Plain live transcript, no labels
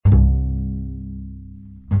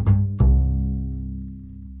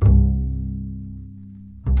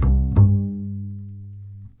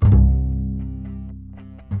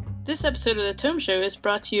This episode of The Tome Show is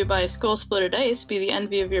brought to you by Skull Splitter Dice. Be the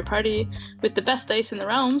envy of your party with the best dice in the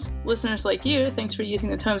realms. Listeners like you, thanks for using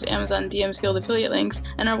the Tome's Amazon DMs Guild affiliate links,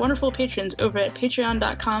 and our wonderful patrons over at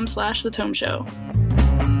patreon.com/The Tome Show.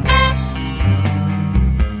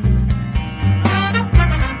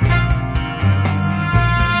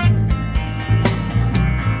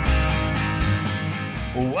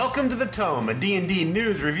 Welcome to The Tome, a D&D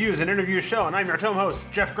news, reviews, and interview show, and I'm your Tome host,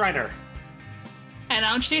 Jeff Greiner. And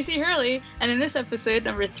I'm Tracy Hurley, and in this episode,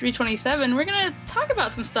 number 327, we're going to talk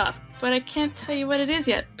about some stuff, but I can't tell you what it is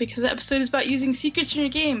yet, because the episode is about using secrets in your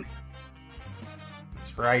game.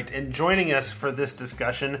 That's right, and joining us for this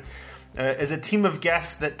discussion is a team of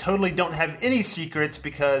guests that totally don't have any secrets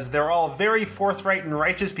because they're all very forthright and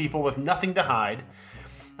righteous people with nothing to hide.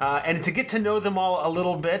 And to get to know them all a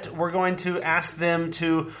little bit, we're going to ask them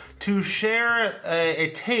to share a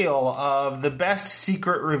tale of the best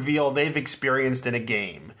secret reveal they've experienced in a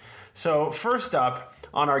game. So first up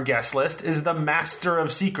on our guest list is the Master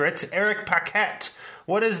of Secrets, Eric Paquette.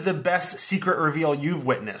 What is the best secret reveal you've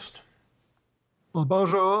witnessed? Well,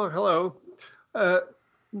 bonjour, hello.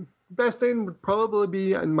 Best thing would probably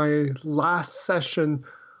be in my last session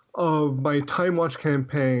of my Time Watch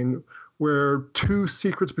campaign, where two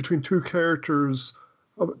secrets between two characters,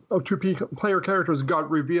 of two player characters got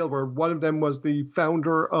revealed, where one of them was the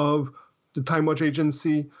founder of the Time Watch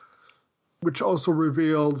Agency, which also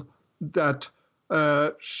revealed that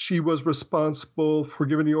she was responsible for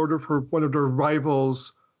giving the order for one of their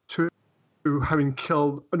rivals to having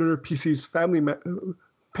killed another PC's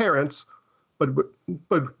parents. But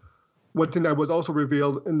one thing that was also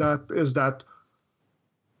revealed in that is that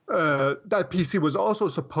that PC was also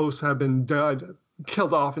supposed to have been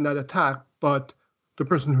killed off in that attack, but the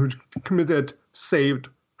person who committed saved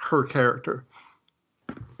her character.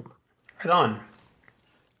 Right on.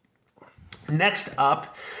 Next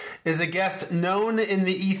up is a guest known in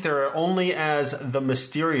the ether only as the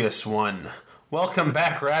Mysterious One. Welcome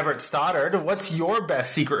back, Robert Stoddard. What's your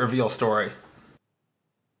best secret reveal story?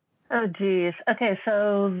 Oh, geez. Okay,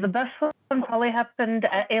 so the best one probably happened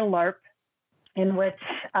at a LARP, in which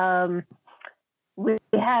we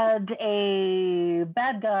had a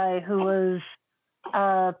bad guy who was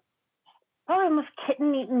probably the most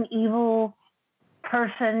kitten-eating evil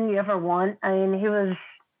person you ever want. I mean, he was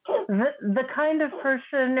the kind of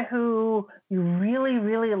person who you really,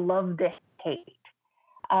 really love to hate.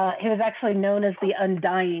 He was actually known as the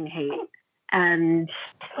Undying Hate. And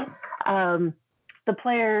the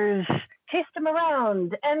players chased him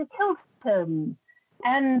around and killed him.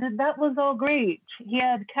 And that was all great. He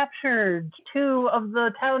had captured two of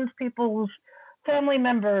the townspeople's family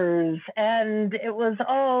members, and it was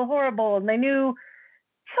all horrible. And they knew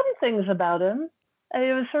some things about him.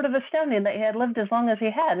 It was sort of astounding that he had lived as long as he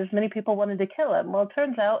had, as many people wanted to kill him. Well, it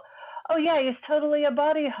turns out, oh yeah, he's totally a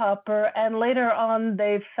body hopper. And later on,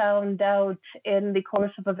 they found out in the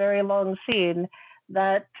course of a very long scene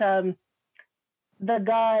that the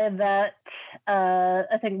guy that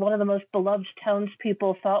I think one of the most beloved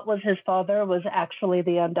townspeople thought was his father was actually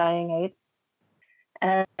the Undying Hate,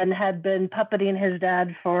 and had been puppeting his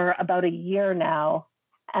dad for about a year now,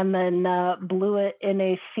 and then blew it in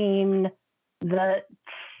a scene that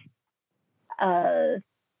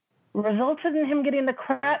resulted in him getting the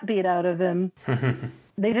crap beat out of him.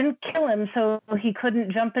 They didn't kill him, so he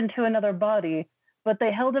couldn't jump into another body. But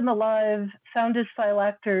they held him alive, found his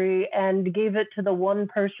phylactery, and gave it to the one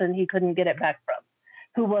person he couldn't get it back from,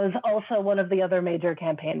 who was also one of the other major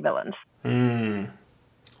campaign villains.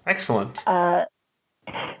 Excellent.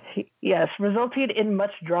 Yes, resulted in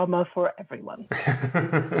much drama for everyone.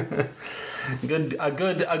 A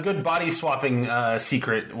good body swapping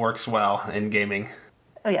secret works well in gaming.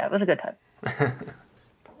 Oh yeah, it was a good time.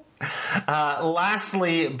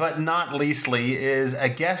 Lastly, but not leastly, is a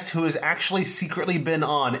guest who has actually secretly been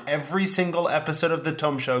on every single episode of The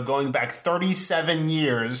Tome Show going back 37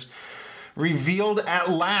 years, revealed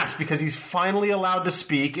at last because he's finally allowed to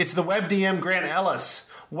speak. It's the WebDM Grant Ellis.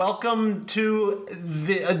 Welcome to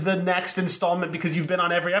the next installment, because you've been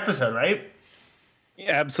on every episode, right?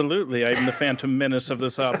 Yeah, absolutely. I'm the Phantom Menace of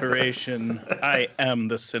this operation. I am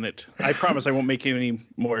the Senate. I promise I won't make any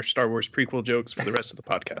more Star Wars prequel jokes for the rest of the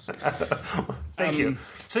podcast. Thank you.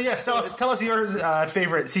 So yes, tell us your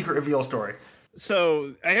favorite secret reveal story.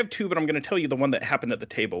 So I have two, but I'm going to tell you the one that happened at the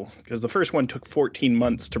table, because the first one took 14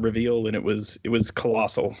 months to reveal, and it was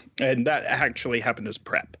colossal. And that actually happened as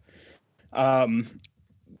prep.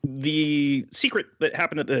 the secret that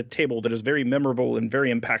happened at the table that is very memorable and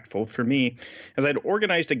very impactful for me is I'd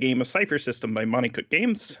organized a game, a Cypher System by Monte Cook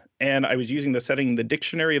Games, and I was using the setting The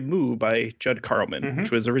Dictionary of Moo by Judd Karlman, which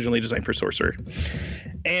was originally designed for Sorcerer.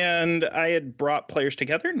 And I had brought players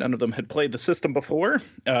together. None of them had played the system before.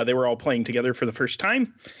 They were all playing together for the first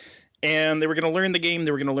time, and they were going to learn the game.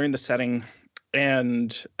 They were going to learn the setting,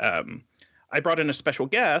 and I brought in a special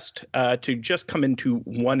guest to just come into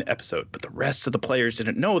one episode, but the rest of the players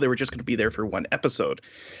didn't know they were just going to be there for one episode.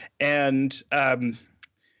 And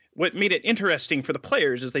what made it interesting for the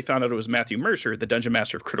players is they found out it was Matthew Mercer, the Dungeon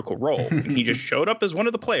Master of Critical Role. And he just showed up as one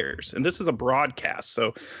of the players. And this is a broadcast,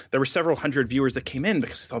 so there were several hundred viewers that came in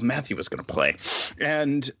because they thought Matthew was going to play.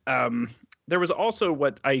 And there was also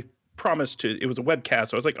what I promised to, it was a webcast,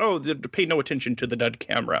 so I was like, to pay no attention to the dud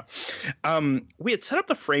camera. We had set up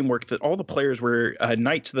the framework that all the players were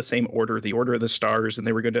knights of the same order, the Order of the Stars, and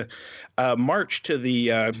they were going to march to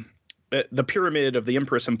the pyramid of the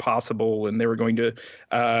Empress Impossible, and they were going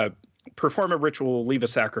to perform a ritual, leave a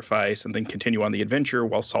sacrifice, and then continue on the adventure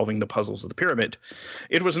while solving the puzzles of the pyramid.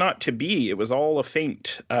 It was not to be. It was all a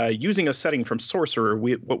feint. Using a setting from Sorcerer,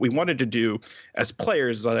 what we wanted to do as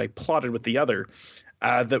players, as I plotted with the other,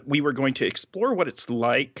 that we were going to explore what it's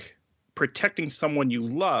like protecting someone you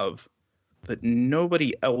love that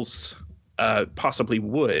nobody else possibly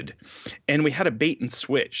would. And we had a bait and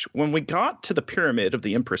switch. When we got to the pyramid of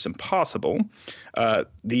the Empress Impossible,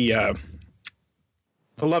 the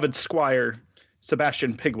beloved squire,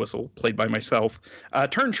 Sebastian Pigwhistle, played by myself,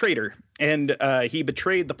 turned traitor, and he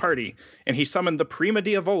betrayed the party, and he summoned the Prima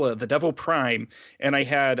Diavola, the Devil Prime, and I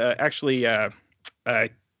had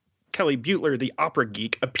Kelly Butler, the opera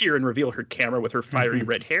geek, appear and reveal her camera with her fiery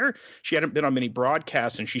red hair. She hadn't been on many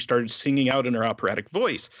broadcasts, and she started singing out in her operatic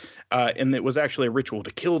voice. And it was actually a ritual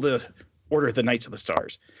to kill the Order of the Knights of the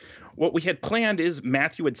Stars. What we had planned is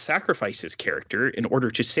Matthew would sacrifice his character in order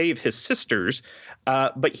to save his sisters,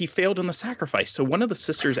 but he failed in the sacrifice. So one of the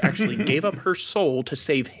sisters actually gave up her soul to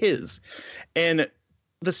save his. And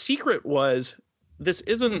the secret was, this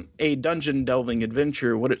isn't a dungeon delving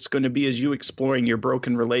adventure. What it's going to be is you exploring your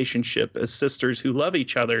broken relationship as sisters who love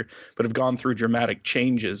each other but have gone through dramatic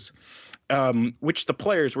changes, which the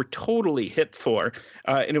players were totally hip for.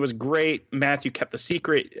 And it was great. Matthew kept the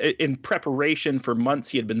secret. In preparation for months,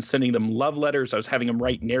 he had been sending them love letters. I was having him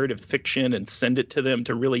write narrative fiction and send it to them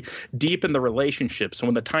to really deepen the relationship. So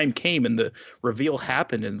when the time came and the reveal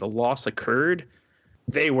happened and the loss occurred,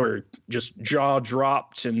 they were just jaw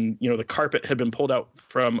dropped, and the carpet had been pulled out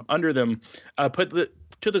from under them.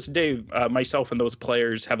 To this day, myself and those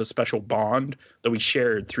players have a special bond that we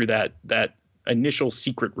shared through that initial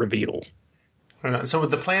secret reveal. So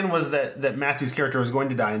the plan was that Matthew's character was going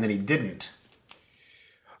to die, and then he didn't.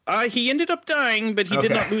 He ended up dying, but he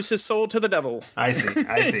did not lose his soul to the devil. I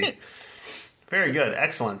see. Very good.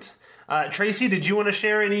 Excellent. Tracy, did you want to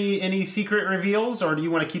share any secret reveals, or do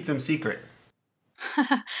you want to keep them secret?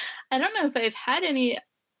 I don't know if I've had any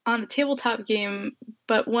on a tabletop game,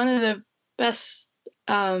 but one of the best,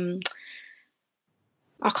 I'll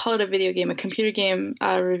call it a video game, a computer game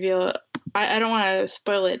reveal. I don't want to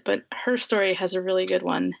spoil it, but her story has a really good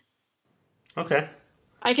one. Okay.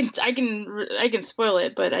 I can spoil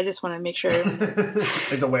it, but I just want to make sure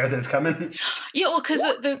is aware that it's coming. Yeah, well, because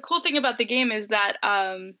the cool thing about the game is that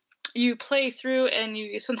you play through and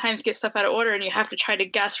you sometimes get stuff out of order, and you have to try to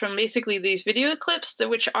guess from basically these video clips,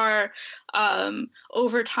 which are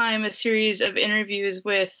over time a series of interviews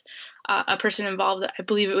with a person involved. I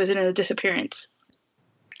believe it was in a disappearance,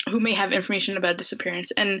 who may have information about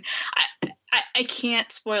disappearance, and I can't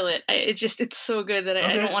spoil it. It's so good that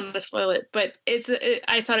I don't want to spoil it, but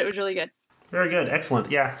I thought it was really good. Very good. Excellent.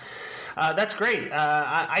 Yeah. That's great.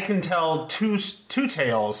 I can tell two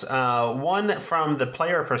tales. One from the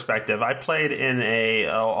player perspective. I played in a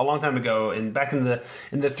long time ago, back in the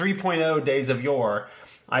 3.0 days of yore.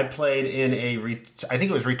 I played in I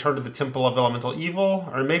think it was Return to the Temple of Elemental Evil,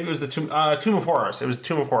 or maybe it was the Tomb of Horrors. It was the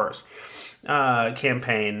Tomb of Horrors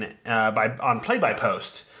campaign on Play by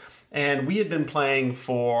Post, and we had been playing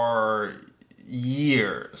for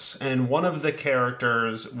years, and one of the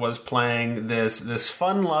characters was playing this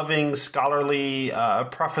fun-loving, scholarly,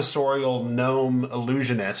 professorial gnome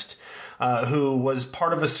illusionist who was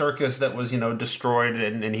part of a circus that was, destroyed,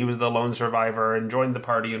 and he was the lone survivor and joined the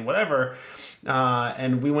party and whatever.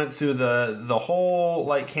 And we went through the whole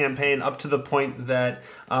campaign up to the point that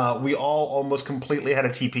we all almost completely had a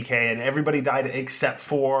TPK, and everybody died except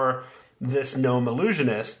for this gnome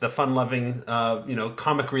illusionist, the fun-loving,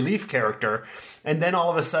 comic relief character. And then all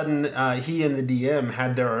of a sudden, he and the DM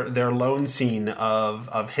had their lone scene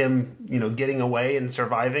of him, getting away and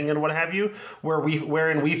surviving and what have you,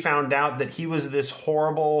 wherein we found out that he was this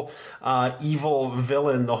horrible, evil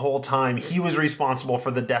villain the whole time. He was responsible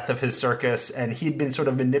for the death of his circus, and he'd been sort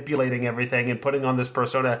of manipulating everything and putting on this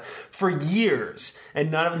persona for years.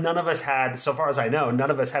 And none of us had, so far as I know,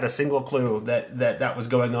 none of us had a single clue that was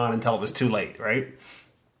going on until it was too late, right?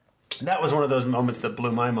 That was one of those moments that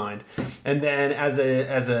blew my mind. And then as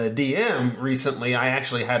a DM recently, I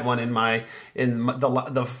actually had one in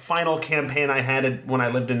the final campaign I had when I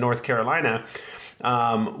lived in North Carolina,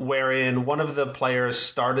 wherein one of the players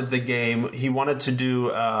started the game. He wanted to do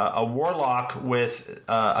a warlock with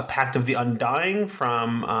a Pact of the Undying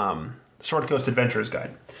from Sword Coast Adventurers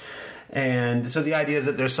Guide. And so the idea is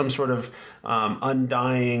that there's some sort of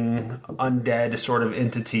undying, undead sort of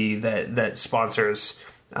entity that sponsors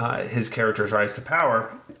his character's rise to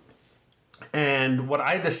power. And what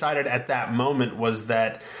I decided at that moment was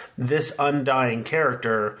that this undying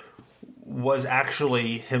character was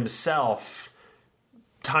actually himself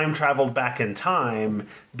time traveled back in time,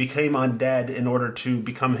 became undead in order to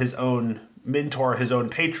become his own mentor, his own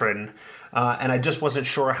patron. And I just wasn't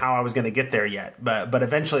sure how I was going to get there yet. But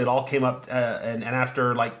eventually it all came up, and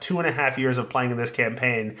after like 2.5 years of playing in this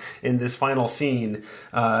campaign, in this final scene,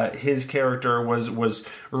 his character was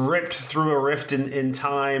ripped through a rift in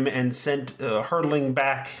time and sent hurtling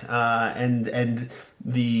back, and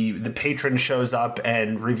the patron shows up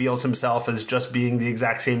and reveals himself as just being the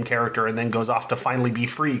exact same character, and then goes off to finally be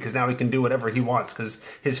free, because now he can do whatever he wants, because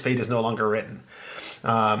his fate is no longer written.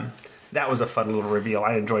 That was a fun little reveal.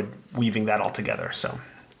 I enjoyed weaving that all together. So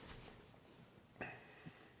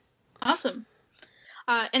awesome.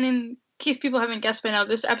 And in case people haven't guessed by now,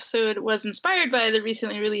 this episode was inspired by the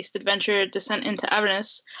recently released adventure Descent into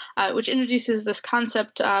Avernus, which introduces this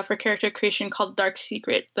concept for character creation called Dark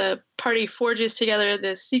Secret. The party forges together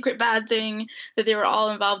this secret bad thing that they were all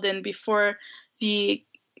involved in before the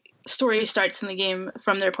story starts in the game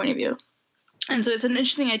from their point of view. And so it's an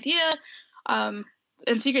interesting idea.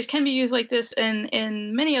 And secrets can be used like this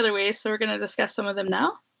in many other ways, so we're going to discuss some of them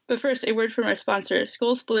now. But first, a word from our sponsor,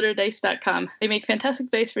 SkullSplitterDice.com. They make fantastic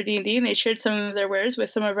dice for D&D, and they shared some of their wares with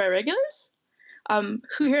some of our regulars.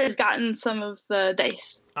 Who here has gotten some of the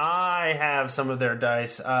dice? I have some of their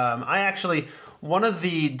dice. One of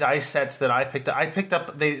the dice sets that I picked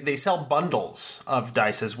up, they sell bundles of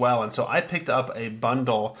dice as well, and so I picked up a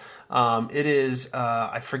bundle. It is,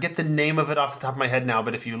 I forget the name of it off the top of my head now,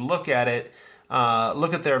 but if you look at it,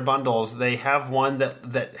 look at their bundles. They have one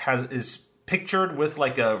that is pictured with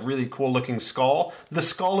like a really cool looking skull. The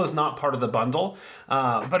skull is not part of the bundle,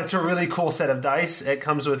 but it's a really cool set of dice. It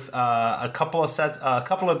comes with a couple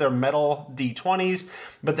of their metal D20s,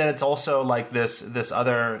 but then it's also like this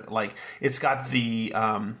other, like, it's got the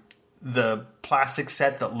plastic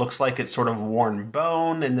set that looks like it's sort of worn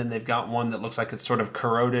bone, and then they've got one that looks like it's sort of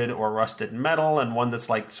corroded or rusted metal, and one that's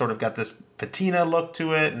like sort of got this patina look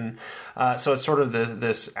to it, and so it's sort of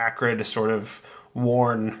this acrid, sort of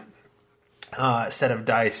worn set of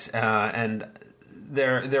dice, and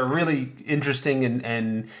they're really interesting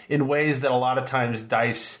and in ways that a lot of times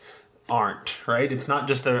dice aren't, right? It's not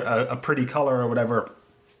just a pretty color or whatever.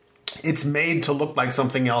 It's made to look like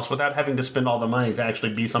something else without having to spend all the money to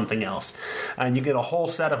actually be something else. And you get a whole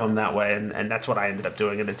set of them that way, and that's what I ended up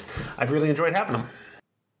doing, and I've really enjoyed having them.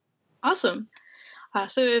 Awesome.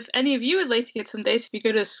 So if any of you would like to get some dice, if you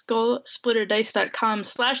go to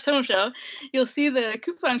SkullSplitterDice.com/TomeShow, you'll see the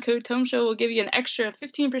coupon code TomeShow will give you an extra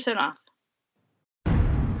 15% off.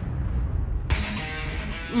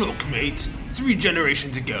 Look, mate, 3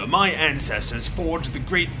 generations ago, my ancestors forged the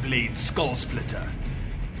great blade Skull Splitter.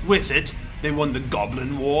 With it, they won the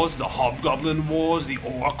Goblin Wars, the Hobgoblin Wars, the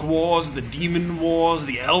Orc Wars, the Demon Wars,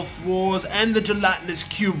 the Elf Wars, and the Gelatinous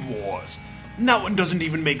Cube Wars. And that one doesn't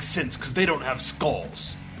even make sense because they don't have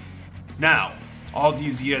skulls. Now, all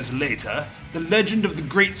these years later, the legend of the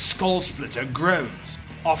Great Skull Splitter grows.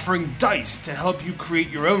 Offering dice to help you create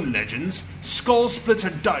your own legends, Skull Splitter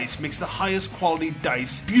Dice makes the highest quality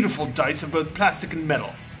dice, beautiful dice of both plastic and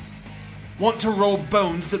metal. Want to roll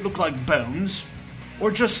bones that look like bones? Or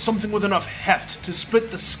just something with enough heft to split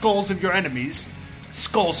the skulls of your enemies?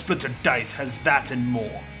 Skull Splitter Dice has that and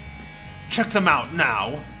more. Check them out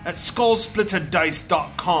now at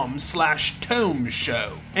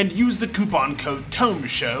SkullSplitterDice.com/TomeShow and use the coupon code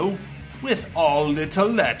TomeShow with all little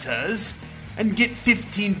letters and get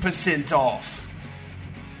 15% off.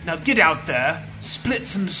 Now get out there, split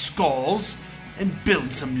some skulls, and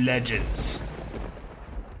build some legends.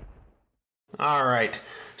 All right.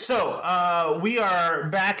 So we are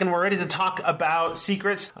back and we're ready to talk about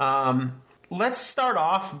secrets. Let's start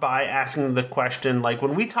off by asking the question, like,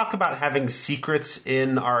 when we talk about having secrets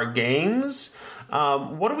in our games,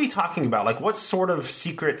 what are we talking about? Like, what sort of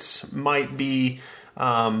secrets might be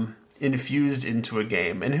infused into a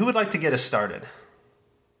game? And who would like to get us started?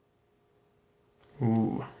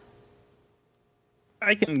 Ooh.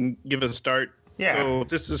 I can give a start. Yeah. So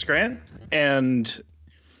this is Grant, and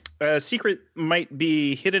a secret might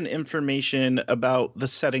be hidden information about the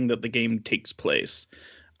setting that the game takes place.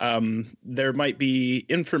 There might be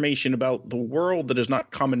information about the world that is not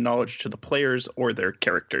common knowledge to the players or their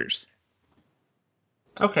characters.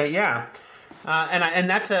 Okay, yeah, and I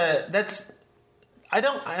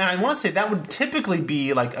want to say that would typically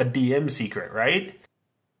be like a DM secret, right?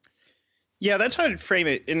 Yeah, that's how I'd frame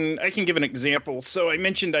it, and I can give an example. So I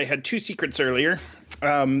mentioned I had 2 secrets earlier.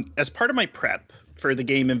 As part of my prep for the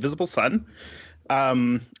game Invisible Sun,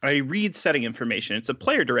 I read setting information. It's a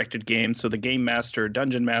player-directed game, so the game master,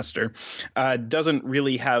 dungeon master, doesn't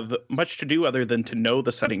really have much to do other than to know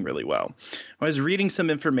the setting really well. I was reading some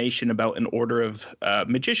information about an order of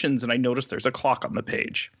magicians, and I noticed there's a clock on the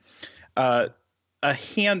page. A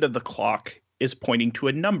hand of the clock is pointing to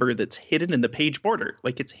a number that's hidden in the page border,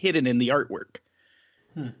 like it's hidden in the artwork.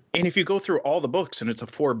 And if you go through all the books, and it's a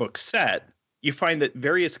 4-book set, you find that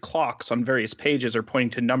various clocks on various pages are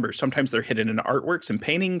pointing to numbers. Sometimes they're hidden in artworks and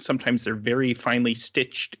paintings. Sometimes they're very finely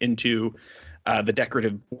stitched into the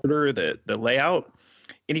decorative border, the layout.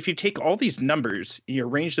 And if you take all these numbers, you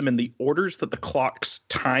arrange them in the orders that the clock's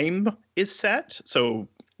time is set, so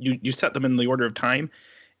you set them in the order of time,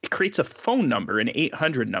 it creates a phone number, an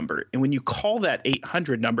 800 number. And when you call that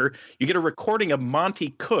 800 number, you get a recording of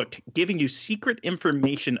Monty Cook giving you secret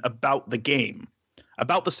information about the game,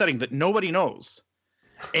 about the setting that nobody knows.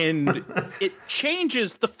 And it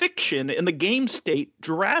changes the fiction and the game state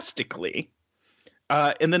drastically.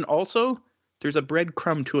 And then also, there's a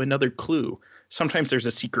breadcrumb to another clue. Sometimes there's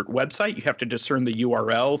a secret website. You have to discern the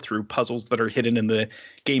URL through puzzles that are hidden in the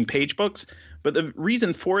game page books. But the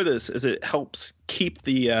reason for this is it helps keep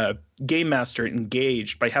the game master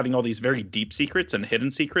engaged by having all these very deep secrets and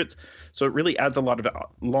hidden secrets. So it really adds a lot of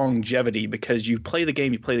longevity because you play the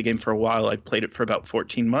game for a while. I played it for about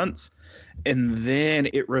 14 months. And then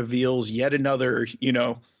it reveals yet another,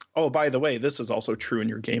 oh, by the way, this is also true in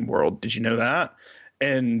your game world. Did you know that?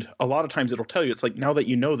 And a lot of times it'll tell you, it's like, now that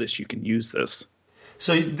you know this, you can use this.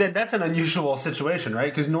 So that's an unusual situation,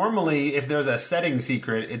 right? Because normally if there's a setting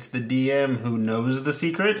secret, it's the DM who knows the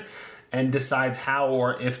secret and decides how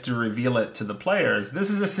or if to reveal it to the players. This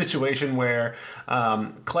is a situation where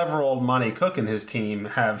clever old Monty Cook and his team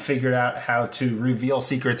have figured out how to reveal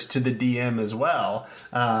secrets to the DM as well,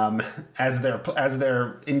 as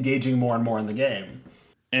they're engaging more and more in the game.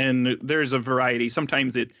 And there's a variety.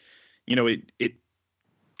 Sometimes it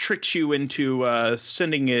tricks you into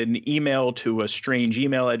sending an email to a strange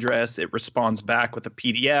email address. It responds back with a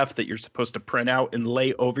PDF that you're supposed to print out and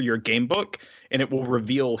lay over your game book, and it will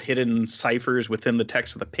reveal hidden ciphers within the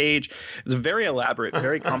text of the page. It's very elaborate,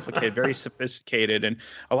 very complicated, very sophisticated, and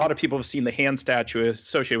a lot of people have seen the hand statue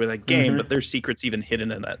associated with that game, but there's secrets even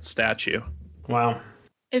hidden in that statue. Wow.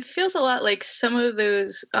 It feels a lot like some of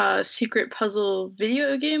those secret puzzle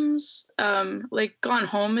video games. Like Gone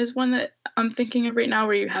Home is one that I'm thinking of right now,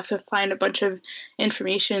 where you have to find a bunch of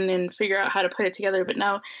information and figure out how to put it together. But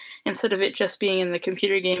now, instead of it just being in the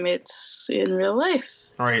computer game, it's in real life.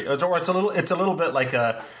 Right, or it's a little bit like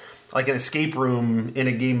an escape room in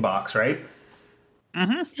a game box, right?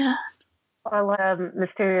 Mm-hmm. Yeah. Or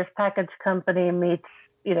Mysterious Package Company meets,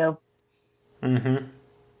 Mm-hmm.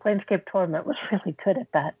 Planescape Torment was really good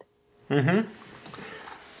at that. Mm-hmm.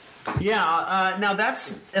 Yeah. Now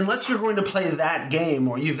that's, unless you're going to play that game,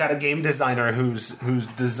 or you've got a game designer who's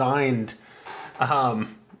designed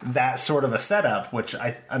that sort of a setup, which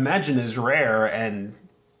I imagine is rare and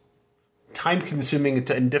time-consuming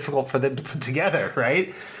and difficult for them to put together,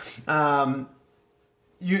 right?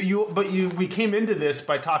 We came into this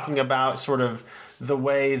by talking about sort of the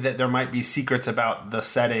way that there might be secrets about the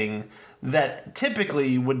setting that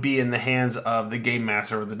typically would be in the hands of the game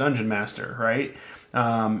master or the dungeon master, right?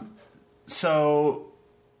 So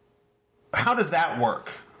how does that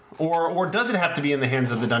work? Or does it have to be in the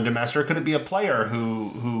hands of the dungeon master? Or could it be a player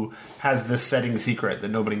who has this setting secret that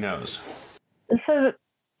nobody knows? So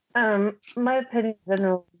my opinion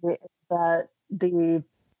generally is that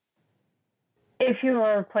if you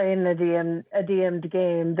are playing a DM'd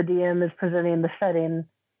game, the DM is presenting the setting,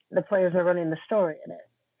 the players are running the story in it.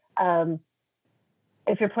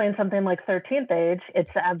 If you're playing something like 13th Age, it's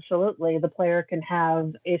absolutely the player can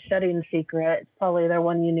have a setting secret. It's probably their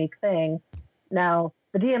one unique thing. Now,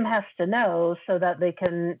 the DM has to know so that they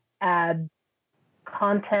can add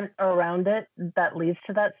content around it that leads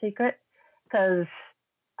to that secret. Because,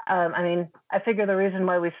 I figure the reason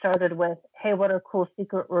why we started with, hey, what are cool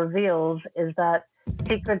secret reveals, is that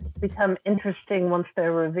secrets become interesting once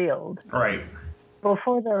they're revealed. Right.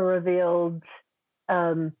 Before they're revealed,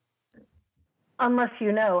 unless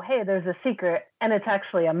you know, hey, there's a secret and it's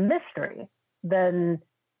actually a mystery, then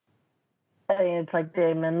it's like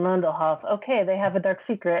Damon Lindelhoff. Okay, they have a dark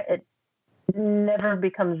secret. It never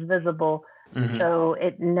becomes visible, so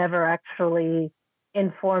it never actually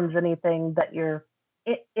informs anything that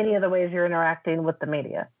any of the ways you're interacting with the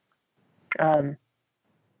media.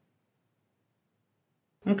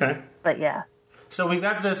 Okay. But yeah. So we've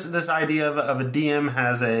got this idea of a DM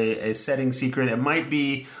has a setting secret. It might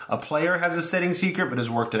be a player has a setting secret but has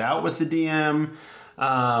worked it out with the DM.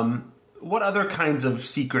 What other kinds of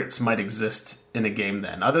secrets might exist in a game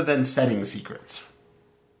then, other than setting secrets?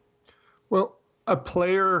 Well, a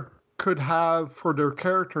player could have for their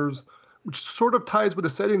characters, which sort of ties with a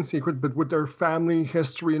setting secret, but with their family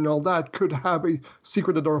history and all that, could have a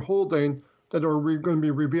secret that they're holding that they're going to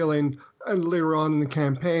be revealing later on in the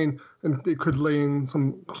campaign, and they could lay in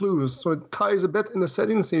some clues. So it ties a bit in the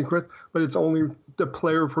setting secret, but it's only the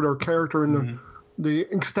player for their character and the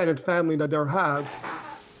extended family that they have.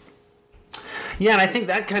 Yeah, and I think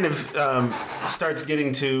that kind of starts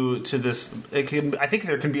getting to this. I think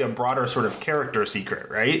there can be a broader sort of character secret,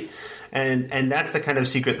 right? And that's the kind of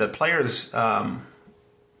secret that players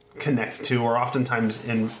connect to, or oftentimes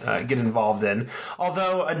get involved in.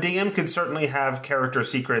 Although a DM could certainly have character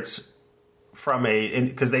secrets from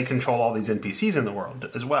because they control all these NPCs in the world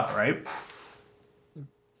as well, right?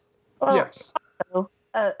 Well, yes. So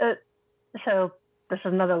this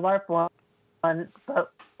is another LARP one,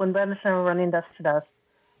 but when Brandon and I were running Dust to Dust,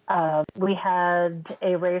 we had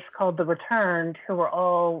a race called the Returned, who were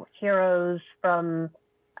all heroes from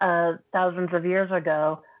thousands of years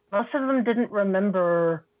ago. Most of them didn't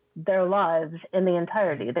remember their lives in the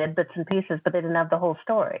entirety. They had bits and pieces, but they didn't have the whole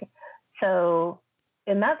story. So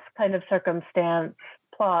in that kind of circumstance,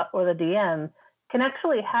 plot or the DM can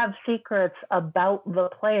actually have secrets about the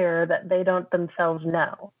player that they don't themselves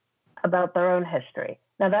know, about their own history.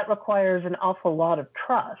 Now, that requires an awful lot of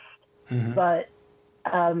trust. But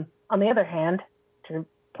on the other hand, to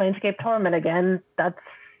Planescape Torment again, that's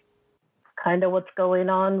kind of what's going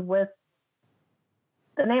on with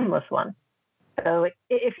the Nameless one. So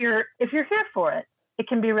if you're here for it, it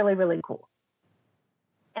can be really, really cool.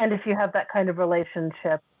 And if you have that kind of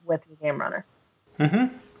relationship with your game runner.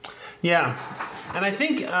 Yeah. And I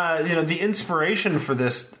think the inspiration for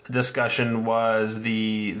this discussion was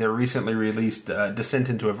their recently released Descent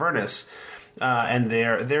into Avernus and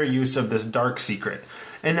their use of this dark secret.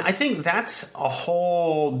 And I think that's a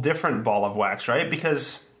whole different ball of wax, right?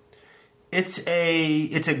 Because it's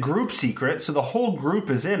a group secret, so the whole group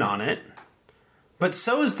is in on it. But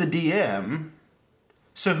so is the DM.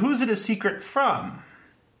 So who's it a secret from?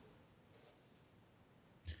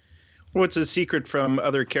 Well, it's a secret from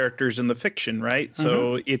other characters in the fiction, right?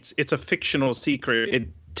 So it's a fictional secret. It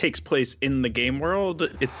takes place in the game world.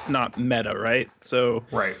 It's not meta, right? So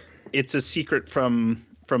right. It's a secret from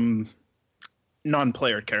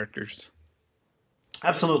non-player characters.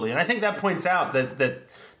 Absolutely. And I think that points out that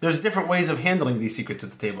there's different ways of handling these secrets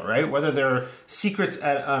at the table, right? Whether they're secrets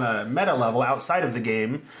on a meta level outside of the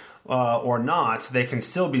game or not, they can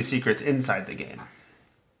still be secrets inside the game.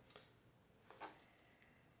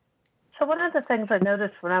 So one of the things I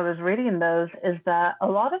noticed when I was reading those is that a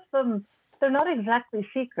lot of them, they're not exactly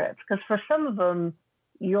secrets, because for some of them,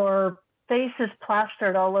 your face is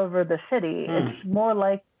plastered all over the city. It's more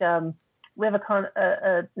like we have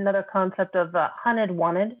another concept of hunted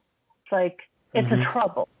wanted. It's like it's a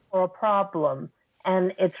trouble or a problem,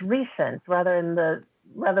 and it's recent rather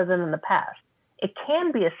than in the past. It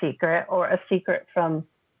can be a secret or a secret from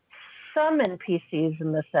some NPCs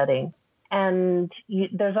in the setting. And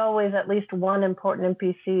there's always at least one important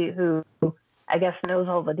NPC who, I guess, knows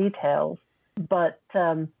all the details. But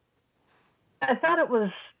I thought it was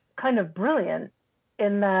kind of brilliant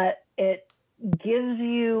in that it gives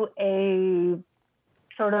you a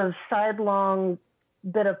sort of sidelong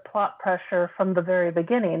bit of plot pressure from the very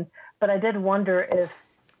beginning. But I did wonder if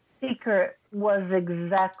secret was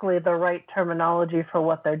exactly the right terminology for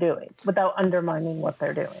what they're doing without undermining what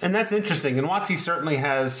they're doing. And that's interesting. And WotC certainly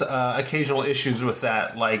has occasional issues with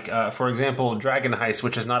that. Like, for example, Dragon Heist,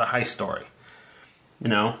 which is not a heist story.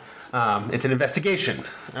 It's an investigation.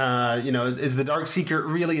 Is the dark secret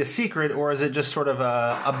really a secret, or is it just sort of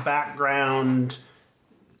a background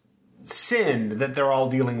sin that they're all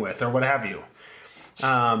dealing with, or what have you?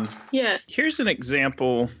 Yeah. Here's an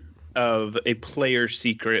example of a player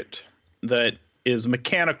secret that is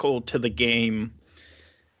mechanical to the game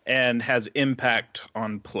and has impact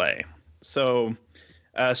on play. So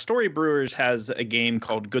Story Brewers has a game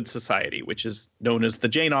called Good Society, which is known as the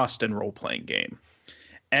Jane Austen role-playing game.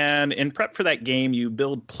 And in prep for that game, you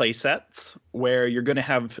build play sets where you're going to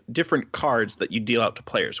have different cards that you deal out to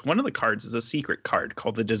players. One of the cards is a secret card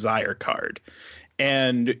called the Desire card.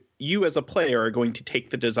 And you as a player are going to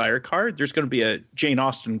take the Desire card. There's going to be a Jane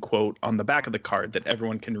Austen quote on the back of the card that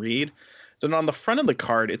everyone can read. Then on the front of the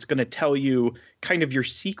card, it's going to tell you kind of your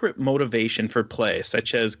secret motivation for play,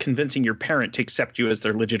 such as convincing your parent to accept you as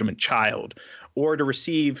their legitimate child, or to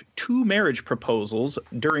receive 2 marriage proposals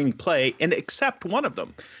during play and accept one of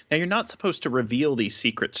them. Now, you're not supposed to reveal these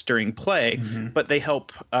secrets during play, but they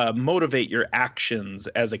help motivate your actions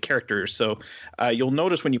as a character. So you'll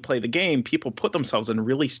notice when you play the game, people put themselves in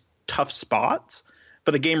really tough spots,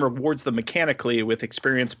 but the game rewards them mechanically with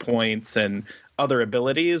experience points and other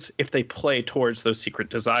abilities. If they play towards those secret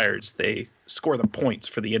desires, they score the points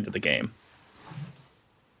for the end of the game.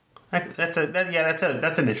 That's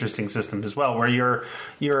an interesting system as well, where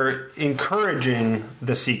you're encouraging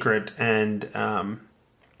the secret and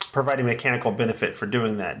providing mechanical benefit for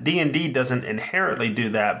doing that. D&D doesn't inherently do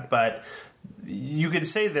that, but you could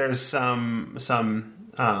say there's some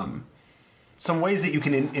ways that you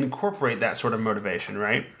can incorporate that sort of motivation,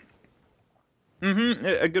 right? Mm-hmm.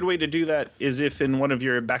 A good way to do that is if in one of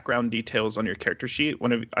your background details on your character sheet,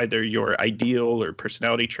 one of either your ideal or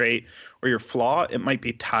personality trait or your flaw, it might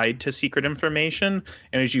be tied to secret information.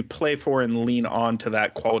 And as you play for and lean on to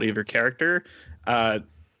that quality of your character,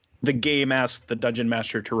 the game asks the dungeon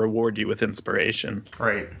master to reward you with inspiration.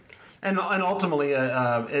 Right. And ultimately,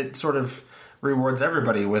 it sort of rewards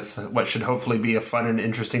everybody with what should hopefully be a fun and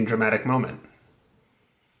interesting dramatic moment.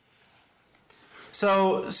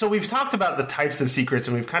 So we've talked about the types of secrets,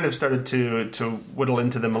 and we've kind of started to whittle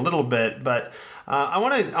into them a little bit. But I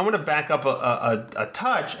want to back up a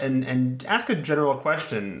touch and ask a general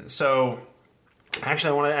question. So actually,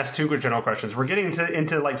 I want to ask 2 good general questions. We're getting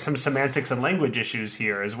into like some semantics and language issues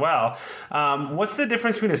here as well. What's the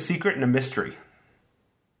difference between a secret and a mystery?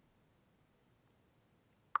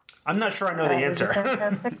 I'm not sure I know the answer.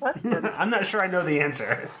 I'm not sure I know the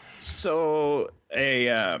answer. So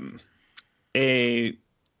a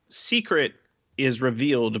secret is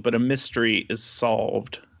revealed, but a mystery is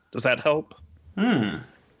solved. Does that help?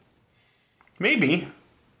 Maybe.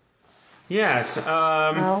 Yes.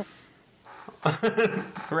 Well,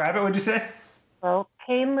 Rabbit, what'd you say? well,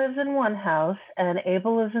 Cain lives in one house and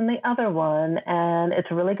Abel is in the other one, and it's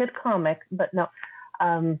a really good comic, but no.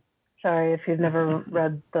 Sorry if you've never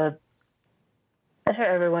read I'm sure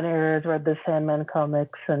everyone here has read the Sandman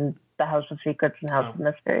comics and the House of Secrets and House of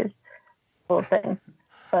Mysteries. Whole thing.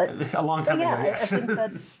 But a long time ago, yes.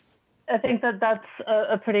 I think that's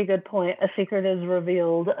a pretty good point. A secret is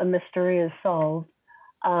revealed, a mystery is solved.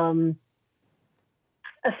 A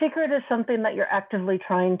secret is something that you're actively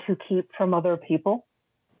trying to keep from other people.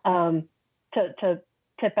 To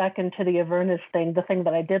tip back into the Avernus thing, the thing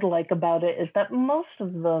that I did like about it is that most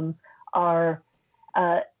of them are,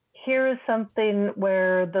 here is something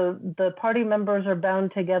where the party members are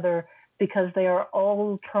bound together because they are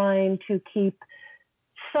all trying to keep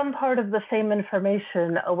some part of the same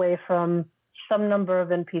information away from some number of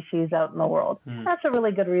NPCs out in the world. That's a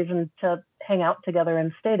really good reason to hang out together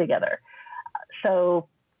and stay together. So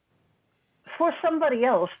for somebody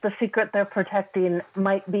else, the secret they're protecting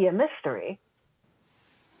might be a mystery.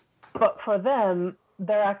 But for them,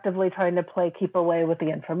 they're actively trying to keep away with the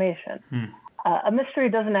information. A mystery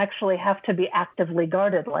doesn't actually have to be actively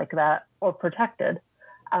guarded like that or protected.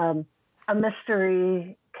 A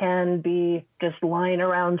mystery can be just lying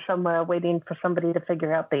around somewhere waiting for somebody to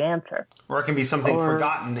figure out the answer. Or it can be something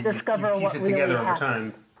forgotten and discover you piece it together over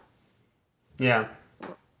time. Yeah.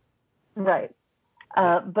 Right.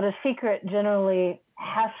 But a secret generally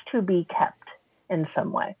has to be kept in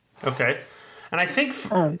some way. Okay. And I think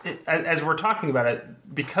as we're talking about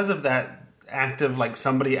it, because of that active, like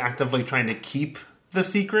somebody actively trying to keep the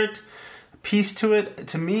secret piece to it,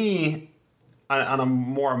 to me, on a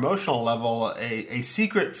more emotional level, a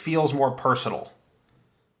secret feels more personal.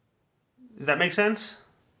 Does that make sense?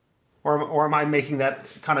 Or am I making that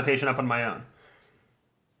connotation up on my own?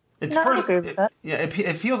 It's I agree with that. Yeah, it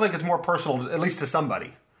feels like it's more personal, at least to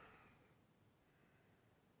somebody.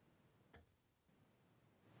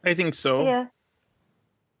 I think so. Yeah.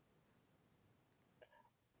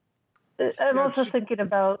 I'm also thinking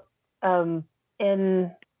about in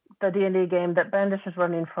the D&D game that Brandish is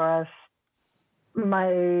running for us,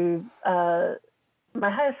 my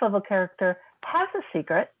highest level character has a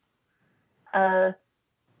secret.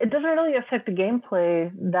 It doesn't really affect the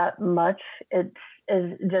gameplay that much. It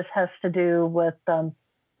just has to do with some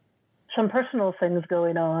personal things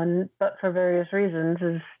going on, but for various reasons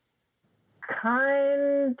is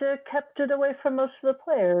kind of kept it away from most of the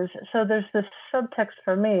players. So there's this subtext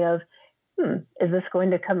for me of, is this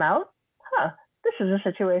going to come out? This is a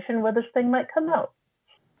situation where this thing might come out.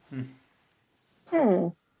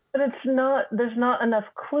 But it's not, there's not enough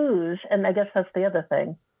clues, and I guess that's the other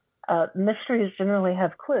thing. Mysteries generally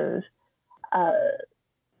have clues.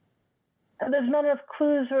 There's not enough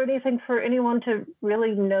clues or anything for anyone to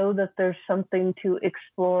really know that there's something to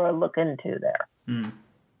explore or look into there.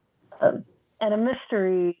 And a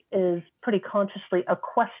mystery is pretty consciously a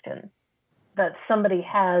question that somebody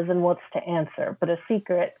has and wants to answer, but a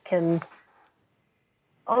secret can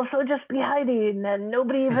also just be hiding and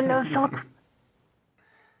nobody even knows.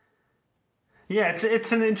 Yeah,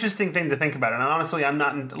 it's an interesting thing to think about, and honestly, I'm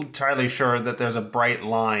not entirely sure that there's a bright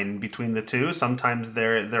line between the two. Sometimes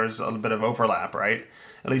there's a little bit of overlap, right?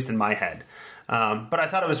 At least in my head. But I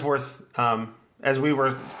thought it was worth, as we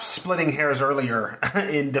were splitting hairs earlier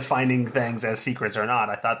in defining things as secrets or not,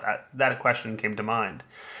 I thought that question came to mind.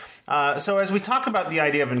 So as we talk about the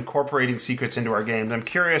idea of incorporating secrets into our games, I'm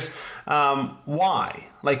curious, why?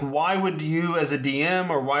 Like, why would you as a DM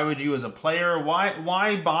or why would you as a player,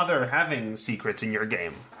 why bother having secrets in your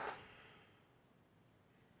game?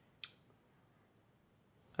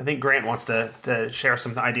 I think Grant wants to share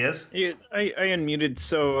some ideas. Yeah, I unmuted.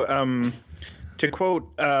 So to quote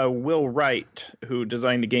Will Wright, who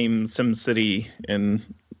designed the game SimCity and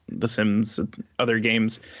The Sims, other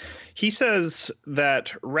games, he says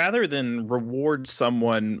that rather than reward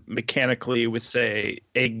someone mechanically with, say,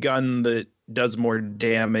 a gun that does more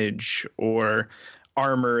damage or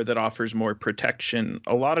armor that offers more protection,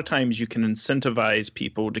 a lot of times you can incentivize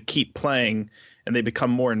people to keep playing and they become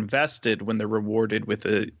more invested when they're rewarded with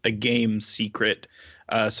a game secret.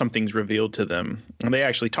 Something's revealed to them. And they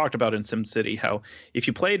actually talked about in SimCity how if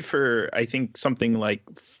you played for, I think, something like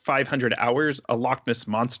 500 hours, a Loch Ness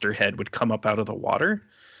Monster head would come up out of the water.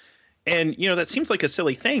 And, you know, that seems like a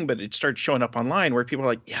silly thing, but it started showing up online where people are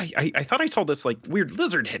like, yeah, I thought I saw this like weird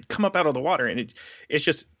lizard head come up out of the water. And it's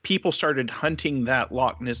just people started hunting that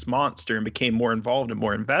Loch Ness Monster and became more involved and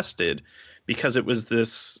more invested because it was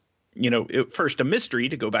this, you know, first a mystery,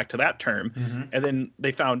 to go back to that term. Mm-hmm. And then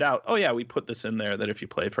they found out, oh, yeah, we put this in there that if you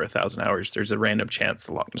play for 1,000 hours, there's a random chance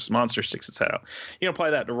the Loch Ness Monster sticks its head out. You know, apply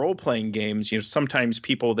that to role-playing games. You know, sometimes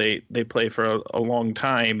people, they play for a long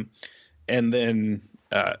time and then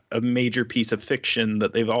a major piece of fiction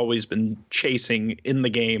that they've always been chasing in the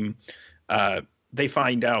game, they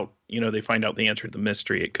find out the answer to the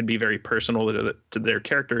mystery. It could be very personal to their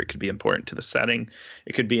character. It could be important to the setting.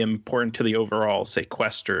 It could be important to the overall, say,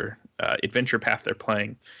 quest or adventure path they're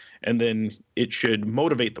playing. And then it should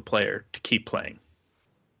motivate the player to keep playing.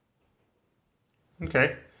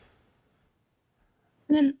 Okay.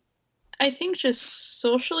 And then I think just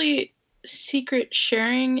socially, secret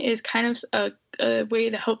sharing is kind of a way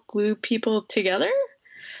to help glue people together.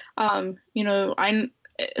 You know,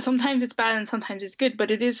 sometimes it's bad and sometimes it's good,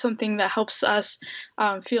 but it is something that helps us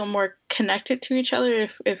feel more connected to each other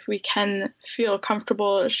if we can feel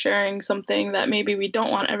comfortable sharing something that maybe we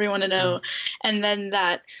don't want everyone to know. And then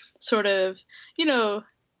that sort of, you know,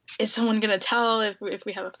 is someone going to tell if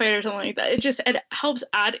we have a fight or something like that? It helps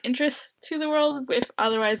add interest to the world. If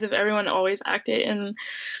everyone always acted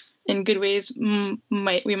in good ways, we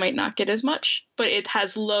might not get as much, but it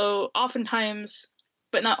has oftentimes,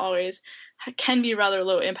 but not always, can be rather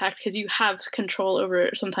low impact because you have control over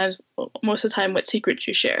sometimes, most of the time, what secrets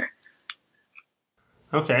you share.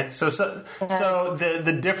 Okay, so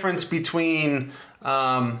the difference between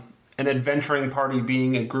an adventuring party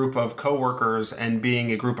being a group of coworkers and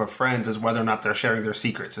being a group of friends is whether or not they're sharing their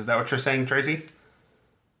secrets. Is that what you're saying, Tracy?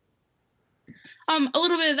 A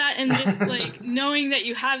little bit of that, and just like knowing that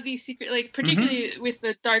you have these secret, like particularly with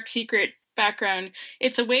the dark secret background,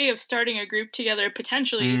 it's a way of starting a group together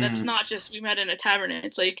potentially. That's not just we met in a tavern.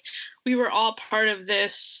 It's like we were all part of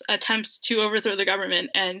this attempt to overthrow the government,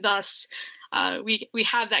 and thus we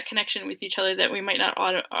have that connection with each other that we might not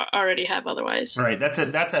already have otherwise. Right. That's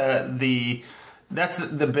the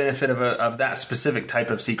benefit of that specific type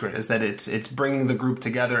of secret, is that it's bringing the group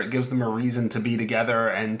together. It gives them a reason to be together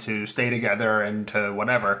and to stay together and to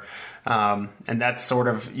whatever. And that's sort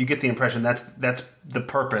of, you get the impression that's the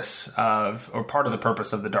purpose or part of the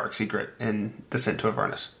purpose of the dark secret in Descent to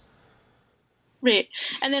Avernus. Right.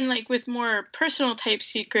 And then like with more personal type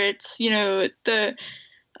secrets, you know,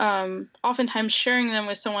 oftentimes sharing them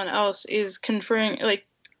with someone else is conferring, like,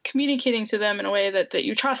 communicating to them in a way that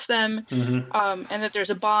you trust them, and that there's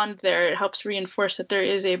a bond there. It helps reinforce that there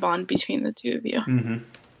is a bond between the two of you. Mm-hmm.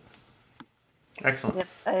 Excellent. Yep,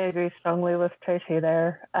 I agree strongly with Tracy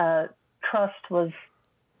there. Trust was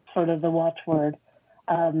sort of the watchword.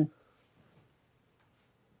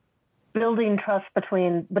 Building trust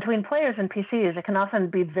between players and PCs, it can often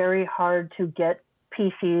be very hard to get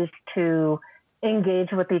PCs to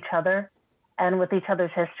engage with each other and with each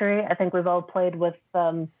other's history. I think we've all played with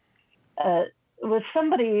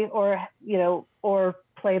somebody, or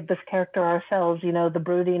played this character ourselves. The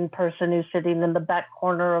brooding person who's sitting in the back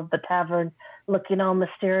corner of the tavern, looking all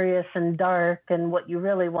mysterious and dark. And what you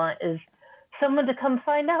really want is someone to come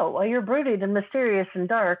find out why you're brooding and mysterious and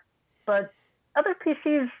dark. But other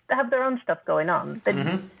PCs have their own stuff going on.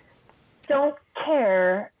 They don't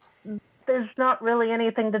care. There's not really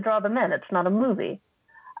anything to draw them in. It's not a movie.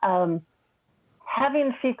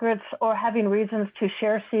 Having secrets or having reasons to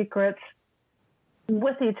share secrets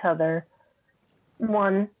with each other,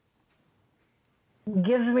 one,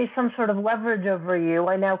 gives me some sort of leverage over you.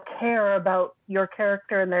 I now care about your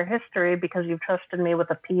character and their history because you've trusted me with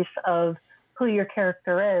a piece of who your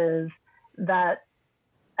character is that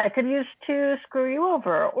I could use to screw you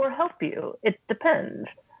over or help you. It depends.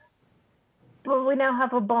 But we now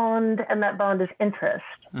have a bond, and that bond is interest.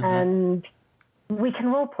 And we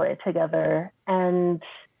can role play together and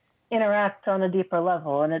interact on a deeper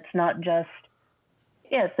level. And it's not just,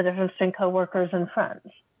 it's the difference between coworkers and friends.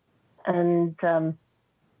 And I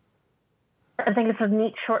think it's a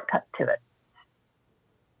neat shortcut to it.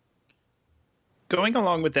 Going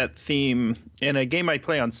along with that theme, in a game I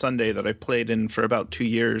play on Sunday that I played in for about 2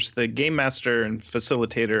 years, the game master and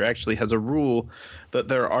facilitator actually has a rule that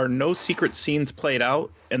there are no secret scenes played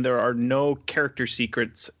out and there are no character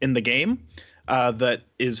secrets in the game that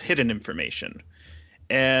is hidden information.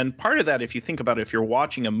 And part of that, if you think about it, if you're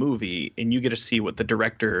watching a movie and you get to see what the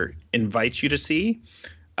director invites you to see,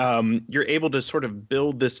 you're able to sort of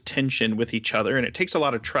build this tension with each other, and it takes a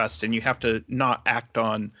lot of trust, and you have to not act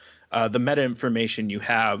on the meta information you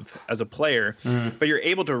have as a player, but you're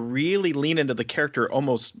able to really lean into the character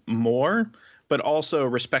almost more, but also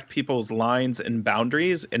respect people's lines and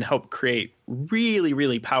boundaries and help create really,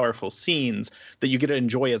 really powerful scenes that you get to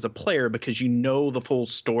enjoy as a player because you know the full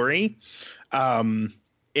story.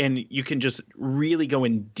 And you can just really go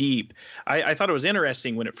in deep. I thought it was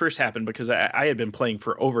interesting when it first happened because I had been playing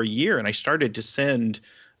for over a year, and I started to send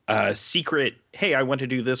secret, hey, I want to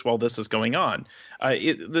do this while this is going on.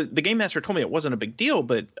 The game master told me it wasn't a big deal,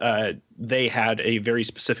 but they had a very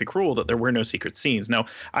specific rule that there were no secret scenes. Now,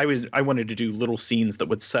 I wanted to do little scenes that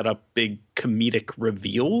would set up big comedic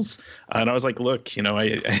reveals, and I was like, look,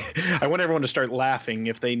 I want everyone to start laughing.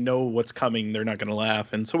 If they know what's coming, they're not going to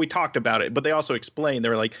laugh. And so we talked about it, but they also explained, they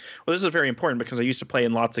were like, well, this is very important because I used to play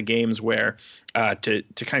in lots of games where, to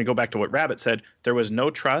kind of go back to what Rabbit said, there was no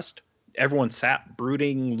trust. Everyone sat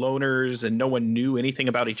brooding loners and no one knew anything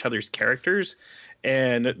about each other's characters.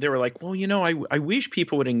 And they were like, well, I wish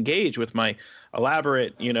people would engage with my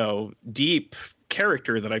elaborate, deep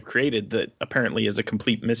character that I've created that apparently is a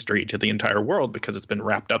complete mystery to the entire world because it's been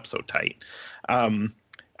wrapped up so tight.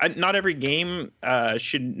 Not every game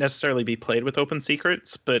should necessarily be played with open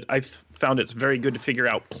secrets, but I've found it's very good to figure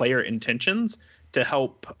out player intentions to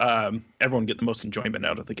help everyone get the most enjoyment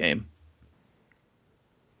out of the game.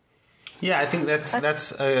 Yeah, I think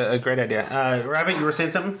that's a great idea. Rabbit, you were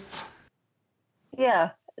saying something?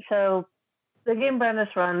 Yeah, so the game Brandis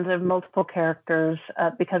runs have multiple characters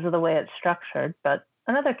because of the way it's structured, but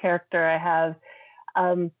another character I have,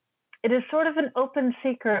 it is sort of an open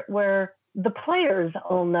secret where the players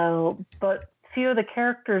all know, but few of the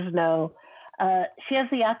characters know. She has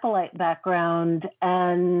the acolyte background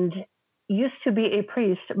and used to be a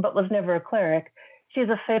priest, but was never a cleric. She's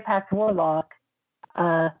a Fey Pact warlock.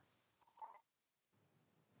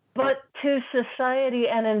 But to society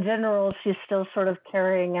and in general, she's still sort of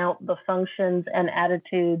carrying out the functions and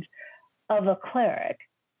attitudes of a cleric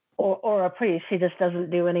or a priest. She just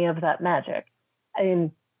doesn't do any of that magic. I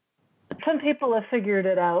mean, some people have figured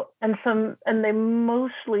it out, and they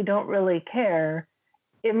mostly don't really care.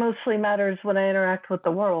 It mostly matters when I interact with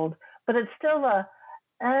the world. But it's still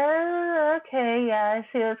okay, yeah, I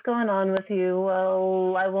see what's going on with you.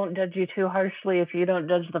 Well, I won't judge you too harshly if you don't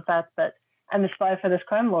judge the fact that I'm a spy for this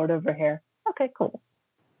crime lord over here. Okay, cool.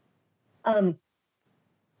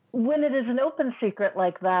 When it is an open secret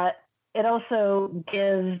like that, it also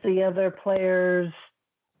gives the other players,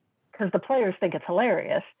 because the players think it's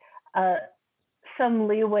hilarious, some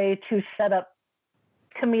leeway to set up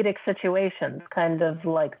comedic situations, kind of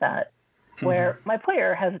like that, where my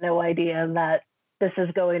player has no idea that this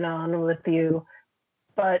is going on with you.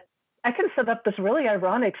 but I can set up this really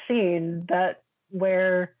ironic scene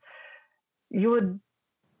where you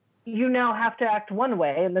now have to act one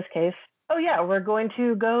way. In this case, oh yeah, we're going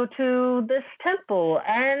to go to this temple,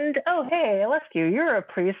 and oh hey, Alescu, you're a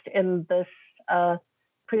priest in this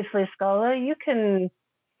priestly scala. You can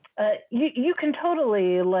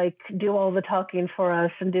totally like do all the talking for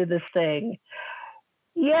us and do this thing.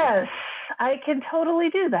 Yes, I can totally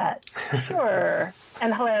do that. Sure.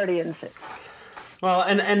 And hilarity ensues. Well,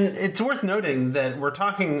 and it's worth noting that we're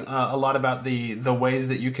talking a lot about the ways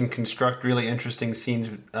that you can construct really interesting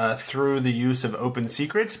scenes through the use of open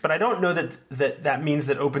secrets, but I don't know that means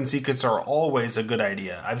that open secrets are always a good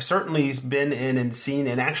idea. I've certainly been in and seen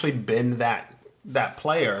and actually been that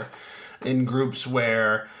player in groups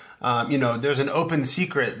where there's an open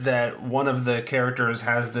secret that one of the characters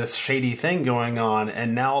has this shady thing going on,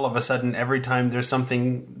 and now all of a sudden, every time there's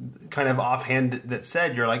something kind of offhand that's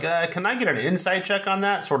said, you're like, can I get an insight check on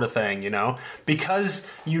that sort of thing, Because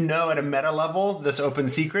at a meta level, this open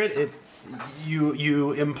secret,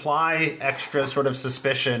 you imply extra sort of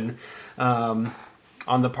suspicion on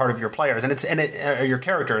the part of your players, and your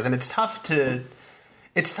characters, and it's tough to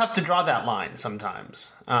draw that line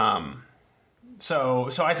sometimes. So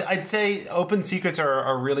I'd say open secrets are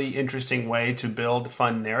a really interesting way to build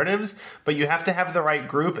fun narratives, but you have to have the right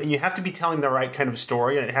group, and you have to be telling the right kind of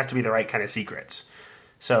story, and it has to be the right kind of secrets.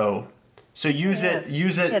 So use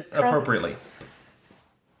it appropriately.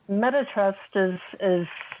 Meta trust is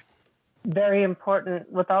very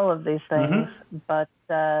important with all of these things, but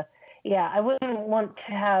I wouldn't want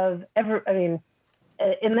to have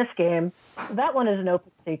in this game, that one is an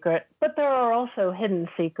open secret, but there are also hidden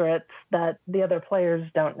secrets that the other players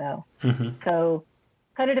don't know. So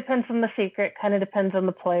kind of depends on the secret, kind of depends on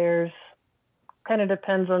the players, kind of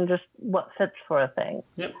depends on just what fits for a thing.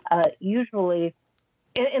 Yep. Usually,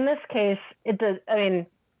 in this case, it does.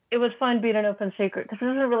 It was fine being an open secret because it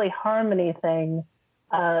doesn't really harm anything.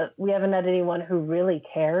 We haven't had anyone who really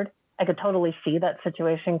cared. I could totally see that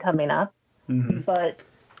situation coming up, but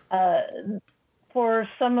for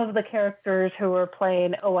some of the characters who are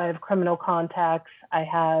playing, I have criminal contacts, I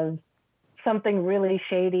have something really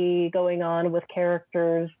shady going on with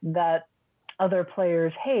characters that other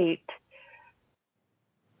players hate,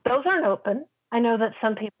 those aren't open. I know that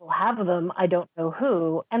some people have them, I don't know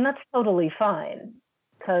who, and that's totally fine.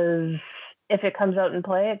 Because if it comes out in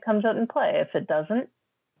play, it comes out in play. If it doesn't,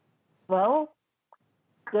 well,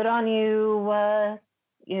 good on you,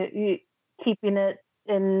 you keeping it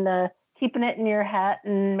in your hat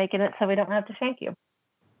and making it so we don't have to shank you.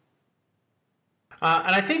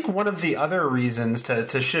 And I think one of the other reasons,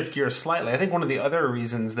 to shift gears slightly, I think one of the other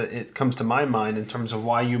reasons that it comes to my mind in terms of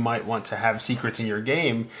why you might want to have secrets in your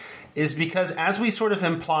game is because, as we sort of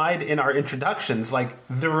implied in our introductions, like,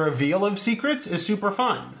 the reveal of secrets is super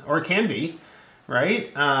fun, or it can be,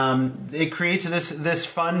 right? It creates this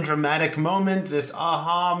fun, dramatic moment, this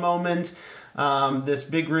aha moment, this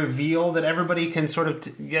big reveal that everybody can sort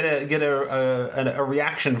of get a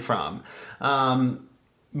reaction from.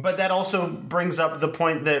 But that also brings up the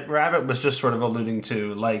point that Rabbit was just sort of alluding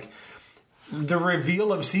to. Like, the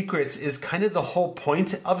reveal of secrets is kind of the whole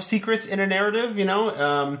point of secrets in a narrative,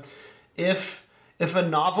 If a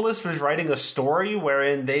novelist was writing a story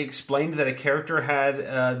wherein they explained that a character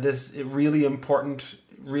had this really important,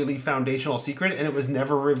 really foundational secret and it was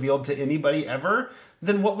never revealed to anybody ever,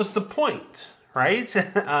 then what was the point, right?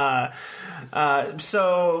 So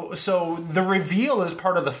the reveal is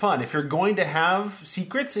part of the fun. If you're going to have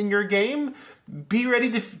secrets in your game, be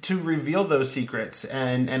ready to reveal those secrets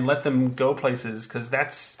and let them go places, because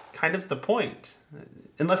that's kind of the point.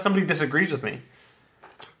 Unless somebody disagrees with me.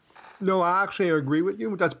 No, I actually agree with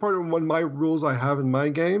you. That's part of one of my rules I have in my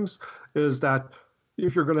games, is that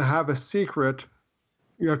if you're going to have a secret,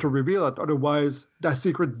 you have to reveal it. Otherwise, that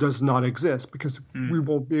secret does not exist, because we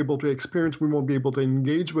won't be able to experience, we won't be able to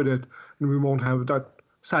engage with it, and we won't have that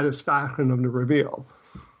satisfaction of the reveal.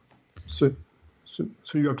 So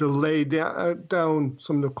you have to lay down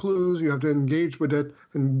some of the clues, you have to engage with it,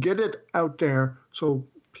 and get it out there so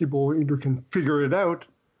people either can figure it out,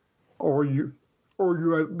 or you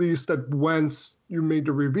at least, that once you made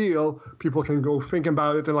the reveal, people can go think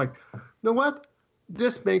about it and like, you know what?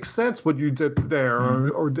 This makes sense what you did there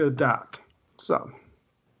or did that. So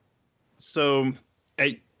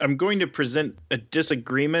I'm going to present a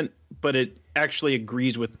disagreement, but it actually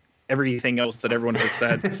agrees with everything else that everyone has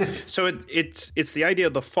said. So it's the idea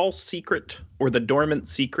of the false secret, or the dormant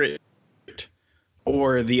secret,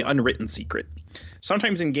 or the unwritten secret.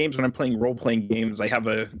 Sometimes in games, when I'm playing role-playing games, I have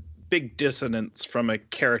a big dissonance from a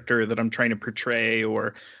character that I'm trying to portray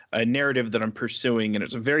or a narrative that I'm pursuing, and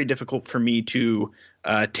it's very difficult for me to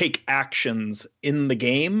take actions in the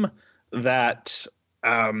game that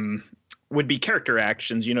would be character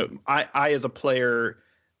actions. You know, I as a player,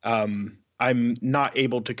 I'm not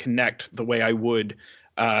able to connect the way I would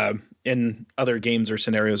in other games or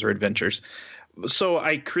scenarios or adventures. So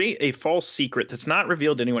I create a false secret that's not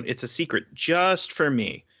revealed to anyone. It's a secret just for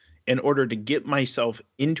me in order to get myself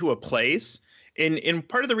into a place. And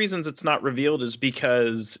part of the reasons it's not revealed is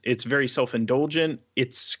because it's very self-indulgent.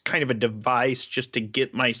 It's kind of a device just to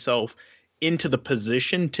get myself into the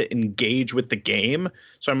position to engage with the game.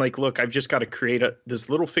 So I'm like, look, I've just got to create this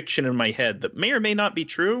little fiction in my head that may or may not be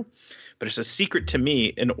true, but it's a secret to me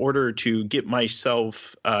in order to get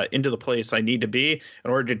myself into the place I need to be, in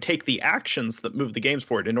order to take the actions that move the games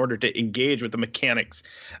forward, in order to engage with the mechanics.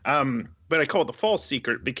 But I call it the false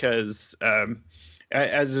secret because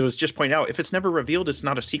as it was just pointed out, if it's never revealed, it's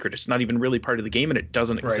not a secret. It's not even really part of the game, and it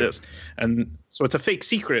doesn't exist. And so it's a fake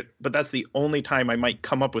secret, but that's the only time I might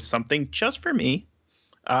come up with something just for me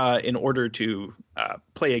in order to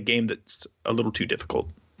play a game that's a little too difficult.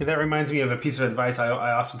 Yeah, that reminds me of a piece of advice I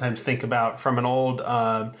oftentimes think about from an old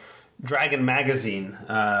Dragon magazine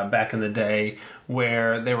back in the day,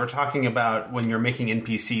 where they were talking about when you're making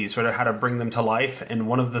NPCs, sort of how to bring them to life. And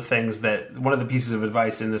one of the pieces of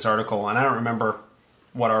advice in this article, and I don't remember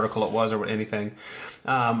what article it was or anything,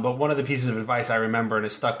 but one of the pieces of advice I remember and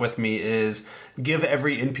has stuck with me is give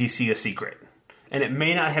every NPC a secret. And it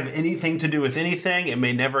may not have anything to do with anything. It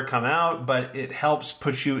may never come out, but it helps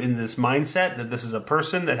put you in this mindset that this is a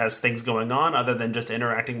person that has things going on other than just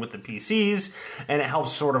interacting with the PCs. And it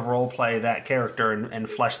helps sort of role play that character and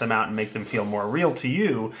flesh them out and make them feel more real to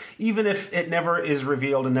you, even if it never is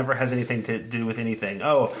revealed and never has anything to do with anything.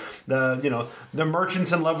 Oh, the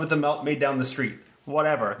merchant's in love with the milkmaid down the street.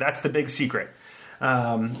 Whatever. That's the big secret.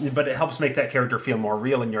 But it helps make that character feel more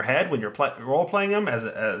real in your head when you're role-playing them as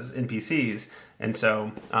NPCs. And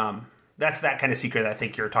so that's that kind of secret I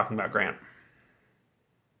think you're talking about, Grant.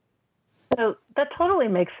 So that totally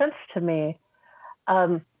makes sense to me.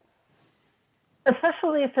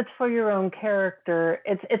 Especially if it's for your own character,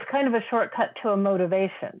 it's kind of a shortcut to a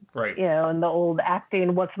motivation. Right. You know, in the old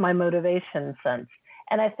acting, what's my motivation sense.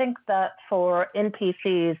 And I think that for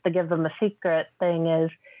NPCs, to give them a secret thing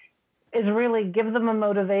is really give them a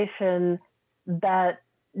motivation that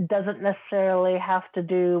doesn't necessarily have to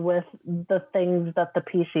do with the things that the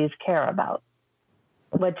PCs care about,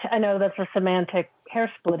 which I know that's a semantic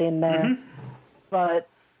hair splitting there, but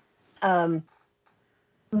the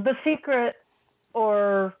secret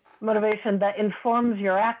or motivation that informs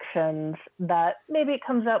your actions, that maybe it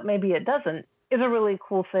comes out, maybe it doesn't, is a really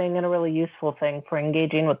cool thing and a really useful thing for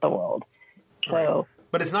engaging with the world. So, right.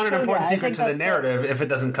 But it's not an important secret to the narrative if it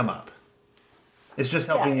doesn't come up. It's just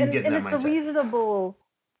helping you get in that mindset.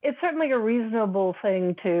 It's certainly a reasonable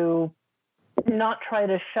thing to not try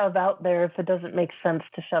to shove out there if it doesn't make sense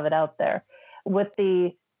to shove it out there. With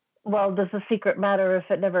does the secret matter if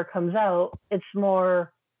it never comes out? It's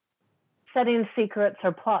more setting secrets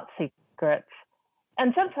or plot secrets.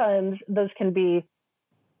 And sometimes those can be,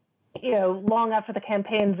 long after the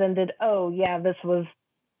campaign's ended, oh yeah, this was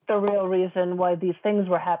the real reason why these things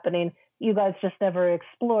were happening. You guys just never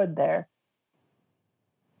explored there.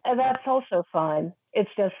 And that's also fine. It's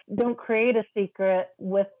just don't create a secret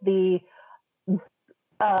with the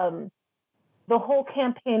whole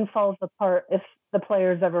campaign falls apart if the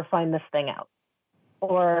players ever find this thing out.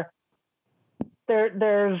 Or that's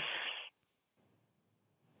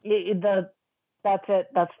it.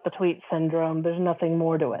 That's the tweet syndrome. There's nothing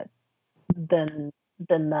more to it than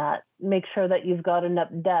that. Make sure that you've got enough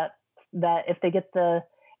depth that if they get the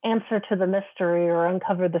answer to the mystery or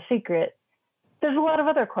uncover the secret, there's a lot of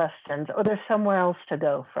other questions, or there's somewhere else to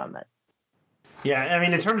go from it. Yeah, I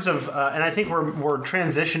mean, in terms of, and I think we're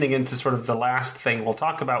transitioning into sort of the last thing we'll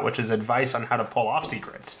talk about, which is advice on how to pull off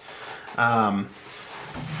secrets. And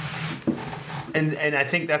I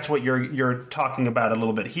think that's what you're talking about a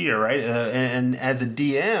little bit here, right? And as a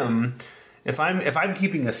DM, if I'm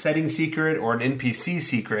keeping a setting secret or an NPC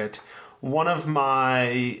secret, one of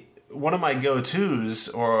my go-tos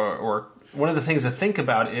or one of the things to think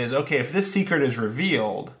about is, okay, if this secret is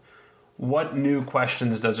revealed, what new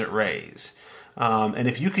questions does it raise? And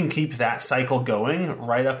if you can keep that cycle going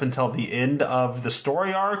right up until the end of the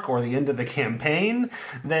story arc or the end of the campaign,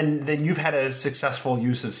 then you've had a successful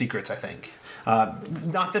use of secrets, I think.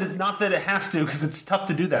 Not that it has to, because it's tough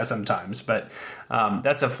to do that sometimes, but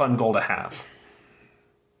that's a fun goal to have.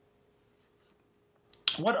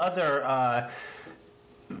 What other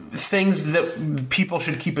things that people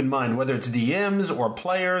should keep in mind, whether it's DMs or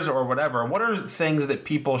players or whatever? What are things that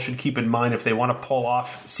people should keep in mind if they want to pull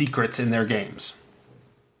off secrets in their games?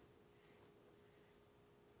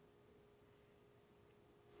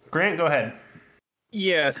 Grant, go ahead.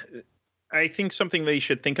 Yeah, I think something they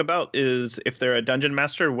should think about is if they're a dungeon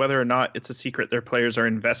master, whether or not it's a secret their players are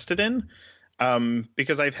invested in.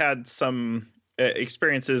 Because I've had some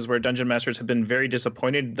experiences where dungeon masters have been very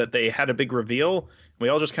disappointed that they had a big reveal. We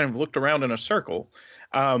all just kind of looked around in a circle.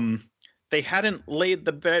 They hadn't laid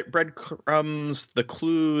the breadcrumbs, the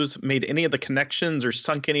clues, made any of the connections, or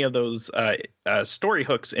sunk any of those story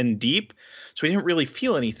hooks in deep. So we didn't really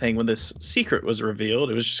feel anything when this secret was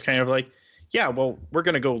revealed. It was just kind of like, yeah, well, we're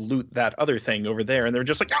going to go loot that other thing over there. And they're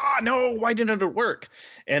just like, no, why didn't it work?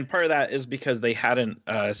 And part of that is because they hadn't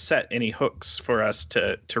set any hooks for us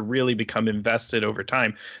to really become invested over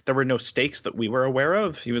time. There were no stakes that we were aware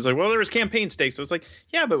of. He was like, well, there was campaign stakes. I was like,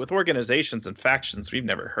 yeah, but with organizations and factions we've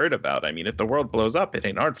never heard about. I mean, if the world blows up, it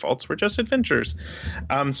ain't our faults. We're just adventurers.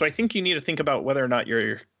 So I think you need to think about whether or not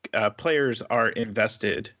your players are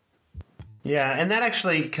invested. Yeah, and that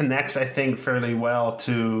actually connects, I think, fairly well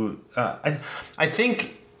to... I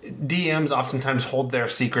think DMs oftentimes hold their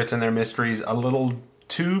secrets and their mysteries a little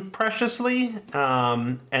too preciously,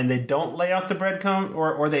 and they don't lay out the breadcrumb,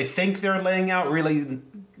 or they think they're laying out really,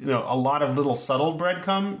 a lot of little subtle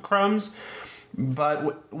breadcrumbs.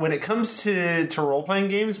 But when it comes to role-playing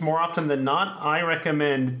games, more often than not, I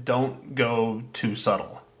recommend don't go too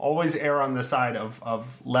subtle. Always err on the side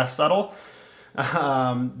of less subtle.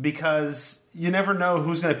 Because you never know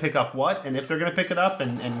who's going to pick up what, and if they're going to pick it up,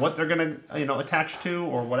 and what they're going to attach to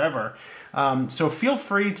or whatever. So feel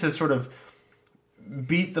free to sort of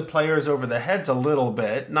beat the players over the heads a little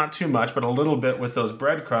bit, not too much, but a little bit with those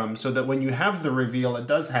breadcrumbs, so that when you have the reveal, it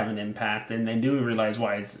does have an impact, and they do realize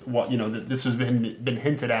why it's that this has been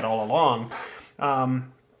hinted at all along,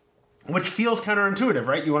 which feels counterintuitive,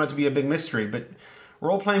 right? You want it to be a big mystery, but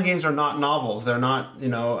role-playing games are not novels. They're not,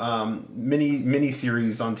 mini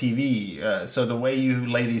series on TV. So the way you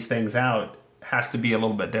lay these things out has to be a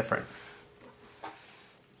little bit different.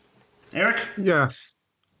 Eric?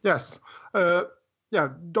 Yes.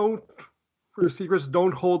 Don't, for your secrets,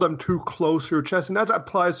 don't hold them too close to your chest. And that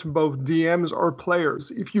applies to both DMs or players.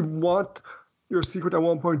 If you want your secret at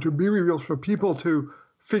one point to be revealed for people to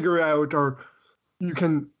figure out, or you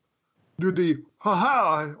can do the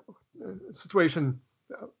ha-ha situation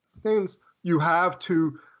things, you have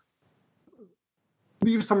to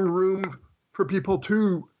leave some room for people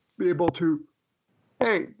to be able to,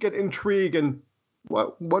 get intrigued and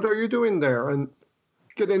what are you doing there, and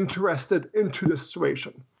get interested into the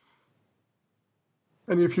situation.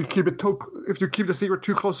 And if you keep the secret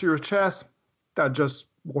too close to your chest, that just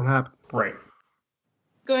won't happen. Right.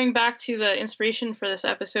 Going back to the inspiration for this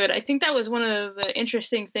episode, I think that was one of the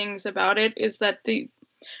interesting things about it, is that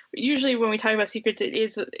usually when we talk about secrets, it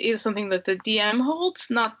is something that the DM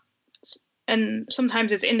holds, and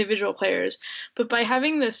sometimes it's individual players. But by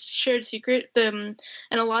having this shared secret, and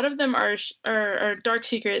a lot of them are dark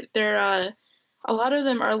secret, a lot of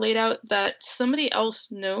them are laid out that somebody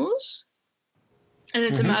else knows, and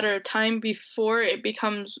it's a matter of time before it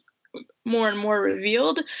becomes more and more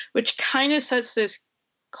revealed, which kind of sets this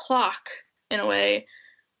clock in a way,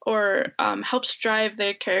 or helps drive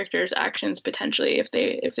the characters' actions potentially if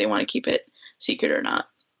they want to keep it secret or not.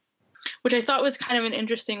 Which I thought was kind of an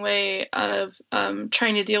interesting way of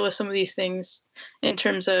trying to deal with some of these things in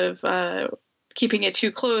terms of keeping it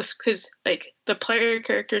too close, because the player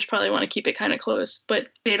characters probably want to keep it kind of close, but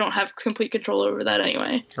they don't have complete control over that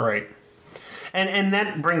anyway. Right. And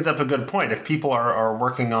that brings up a good point. If people are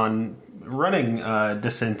working on running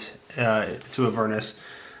Descent to Avernus,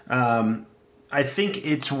 I think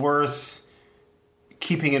it's worth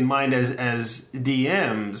keeping in mind as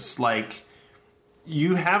DMs,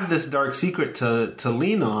 you have this dark secret to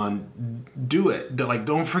lean on. Do it.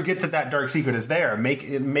 Don't forget that dark secret is there. Make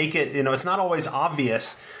it. It's not always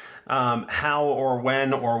obvious how or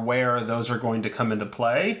when or where those are going to come into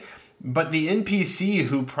play. But the NPC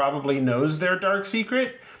who probably knows their dark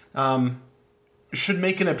secret should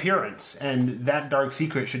make an appearance, and that dark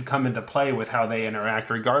secret should come into play with how they interact,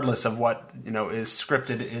 regardless of what is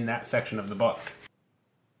scripted in that section of the book.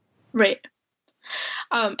 Right.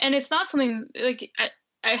 And it's not something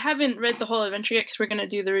I haven't read the whole adventure yet because we're going to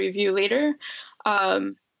do the review later.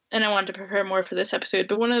 And I wanted to prepare more for this episode.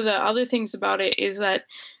 But one of the other things about it is that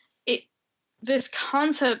this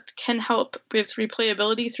concept can help with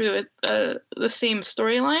replayability through the same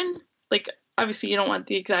storyline. Obviously you don't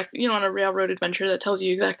want a railroad adventure that tells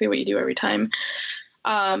you exactly what you do every time.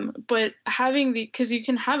 But having because you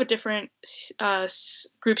can have a different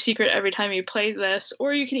group secret every time you play this,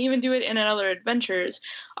 or you can even do it in other adventures,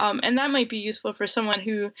 and that might be useful for someone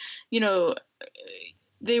who,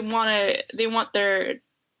 they want their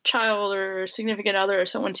child or significant other or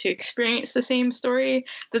someone to experience the same story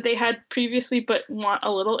that they had previously, but want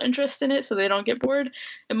a little interest in it so they don't get bored.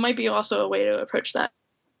 It might be also a way to approach that.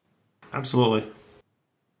 Absolutely.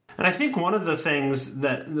 And I think one of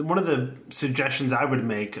the suggestions I would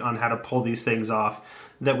make on how to pull these things off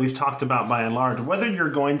that we've talked about by and large, whether you're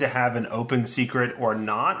going to have an open secret or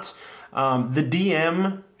not, the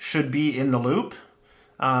DM should be in the loop.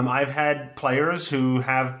 I've had players who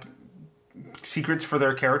have secrets for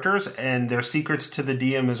their characters and their secrets to the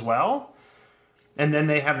DM as well. And then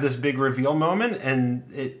they have this big reveal moment and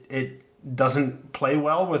it doesn't play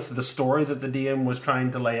well with the story that the DM was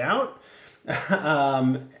trying to lay out.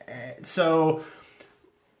 So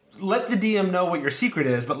let the DM know what your secret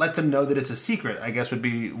is, but let them know that it's a secret, I guess would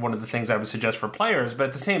be one of the things I would suggest for players. But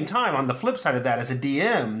at the same time, on the flip side of that, as a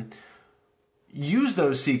DM, use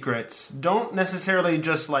those secrets. Don't necessarily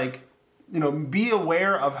just be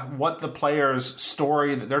aware of what the player's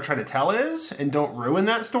story that they're trying to tell is, and don't ruin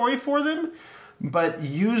that story for them. But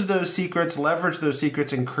use those secrets, leverage those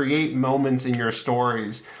secrets, and create moments in your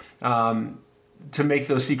stories to make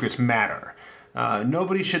those secrets matter. No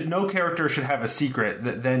character should have a secret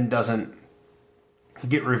that then doesn't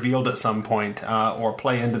get revealed at some point or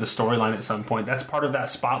play into the storyline at some point. That's part of that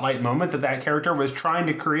spotlight moment that character was trying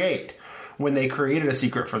to create when they created a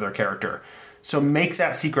secret for their character. So make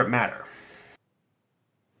that secret matter.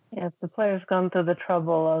 Yeah, if the player's gone through the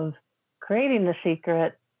trouble of creating the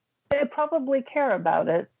secret, they probably care about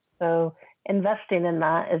it. So investing in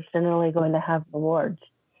that is generally going to have rewards.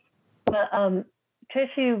 But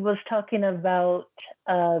Tracy was talking about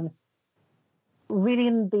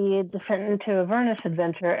reading the Descent into Avernus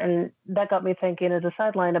adventure, and that got me thinking as a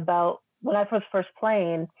sideline about when I was first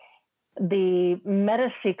playing, the meta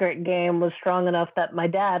secret game was strong enough that my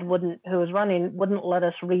dad who was running, wouldn't let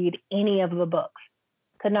us read any of the books.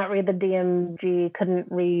 Could not read the DMG, couldn't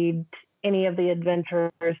read any of the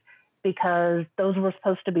adventures because those were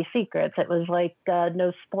supposed to be secrets. It was like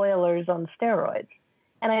no spoilers on steroids.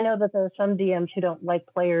 And I know that there are some DMs who don't like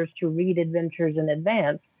players to read adventures in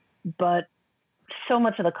advance, but so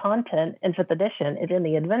much of the content in 5th edition is in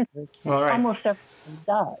the adventures. Well, right. Almost everything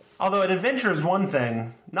does. Although an adventure is one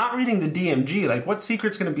thing, not reading the DMG, like what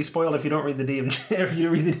secret's going to be spoiled if you don't read the DMG? If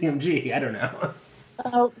you read the DMG, I don't know.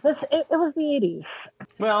 Oh, it was the 80s.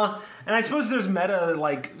 Well, and I suppose there's meta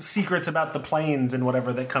secrets about the planes and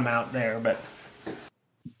whatever that come out there, but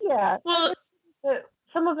yeah. Well,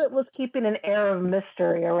 some of it was keeping an air of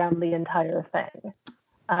mystery around the entire thing.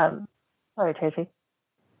 Sorry, Tracy.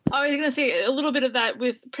 I was going to say a little bit of that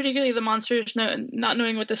with particularly the monsters not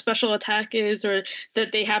knowing what the special attack is or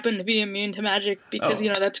that they happen to be immune to magic because,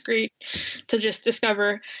 that's great to just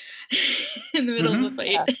discover in the middle of the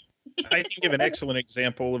fight. Yeah. I think of an excellent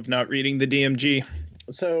example of not reading the DMG.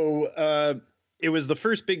 So it was the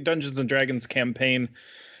first big Dungeons & Dragons campaign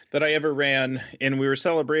that I ever ran, and we were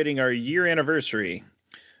celebrating our year anniversary.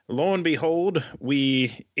 Lo and behold,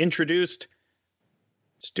 we introduced,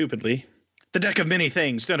 stupidly, the deck of many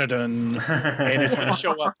things, dun-dun-dun, and it's going to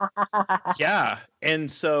show up. Yeah,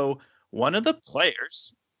 and so one of the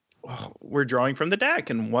players, we're drawing from the deck,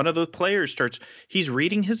 and one of the players he's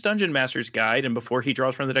reading his Dungeon Master's Guide, and before he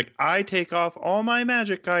draws from the deck, I take off all my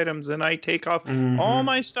magic items, and I take off all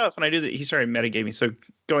my stuff, and I do that. He started metagaming, so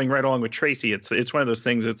going right along with Tracy, it's one of those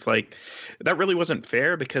things, it's like, that really wasn't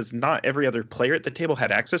fair, because not every other player at the table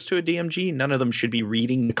had access to a DMG. None of them should be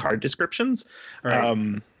reading the card descriptions.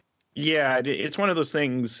 Right. Yeah, it's one of those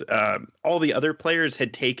things. All the other players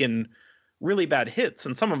had taken really bad hits,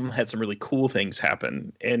 and some of them had some really cool things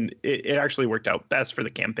happen, and it actually worked out best for the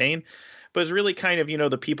campaign. But it's really kind of,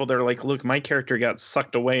 the people that are like, look, my character got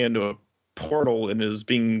sucked away into a portal and is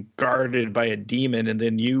being guarded by a demon, and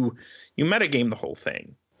then you metagame the whole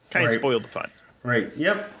thing. Kind of spoiled the fun. Right.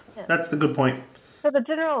 Yep. Yeah. That's the good point. So the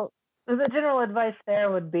general advice there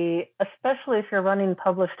would be, especially if you're running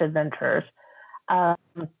published adventures,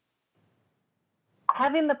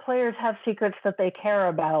 having the players have secrets that they care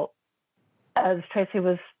about, as Tracy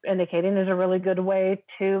was indicating, is a really good way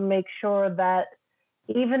to make sure that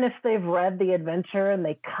even if they've read the adventure and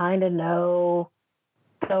they kind of know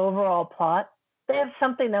the overall plot, they have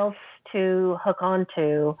something else to hook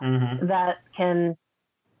onto that can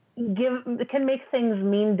make things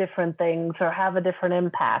mean different things or have a different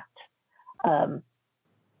impact than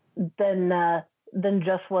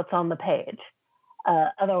just what's on the page.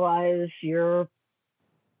 Otherwise, you're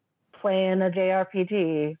playing a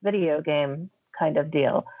JRPG video game kind of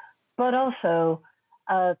deal. But also,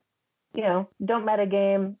 don't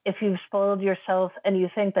metagame. If you've spoiled yourself and you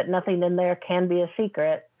think that nothing in there can be a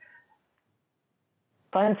secret,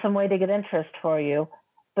 find some way to get interest for you.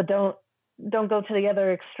 But don't go to the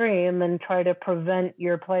other extreme and try to prevent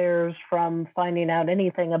your players from finding out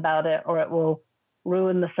anything about it, or it will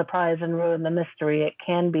ruin the surprise and ruin the mystery. It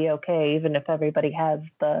can be okay, even if everybody has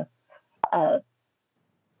the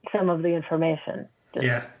some of the information.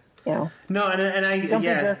 Yeah. No, and I don't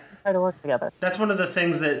try to work together. That's one of the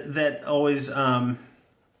things that always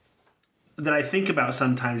that I think about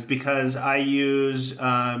sometimes, because I use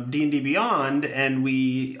D&D Beyond, and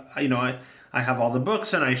I have all the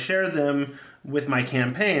books and I share them with my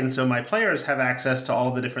campaign, so my players have access to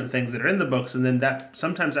all the different things that are in the books, and then that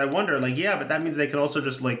sometimes I wonder, but that means they can also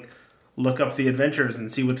just look up the adventures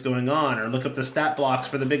and see what's going on, or look up the stat blocks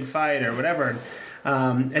for the big fight or whatever.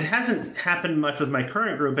 It hasn't happened much with my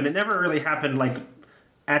current group, and it never really happened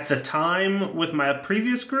at the time with my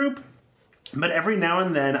previous group. But every now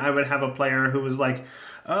and then I would have a player who was like,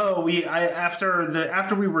 "Oh,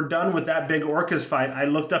 after we were done with that big Orcus fight, I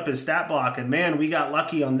looked up his stat block, and man, we got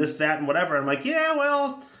lucky on this, that, and whatever." I'm like, "Yeah,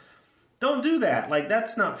 well, don't do that.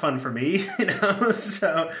 That's not fun for me,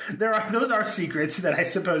 So those are secrets that I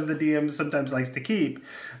suppose the DM sometimes likes to keep.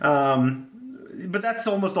 But that's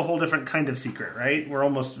almost a whole different kind of secret, right? We're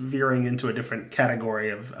almost veering into a different category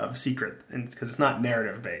of secret, because it's not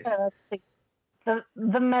narrative based.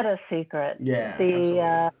 The meta secret. Yeah.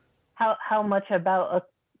 The how much about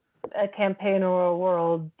a campaign or a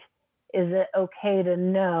world is it okay to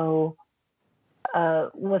know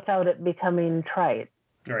without it becoming trite?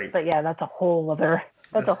 Right. But yeah, that's a whole other.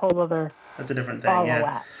 That's a different thing.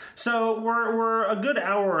 Yeah. So we're a good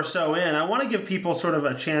hour or so in. I want to give people sort of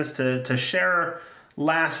a chance to share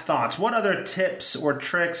last thoughts. What other tips or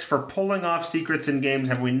tricks for pulling off secrets in games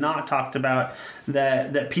have we not talked about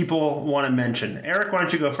that people want to mention? Eric, why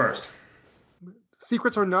don't you go first?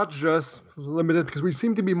 Secrets are not just limited, because we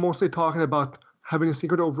seem to be mostly talking about having a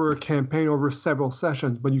secret over a campaign over several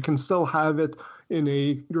sessions, but you can still have it in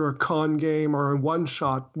either a con game or a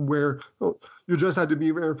one-shot where you just had to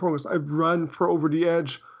be very focused. I've run for Over the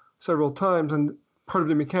Edge several times, and part of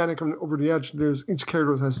the mechanic of Over the Edge, each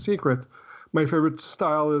character has a secret. My favorite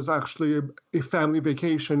style is actually a family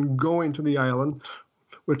vacation going to the island,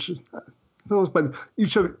 which but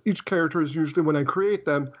each character is usually, when I create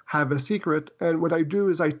them, have a secret, and what I do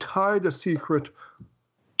is I tie the secret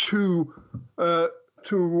to a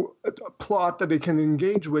plot that they can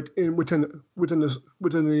engage with on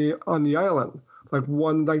the island.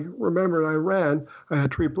 Remember I ran. I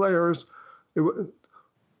had 3 players.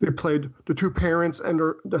 They played the 2 parents and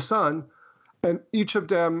the son, and each of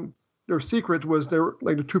them, their secret was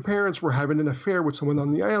the 2 parents were having an affair with someone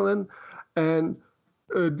on the island, and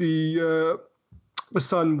the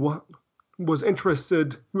son was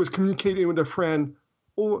interested. He was communicating with a friend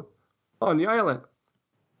on the island.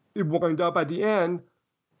 It wound up at the end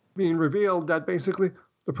being revealed that basically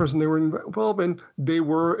the person they were involved in, they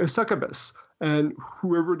were a succubus, and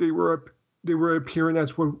whoever they were appearing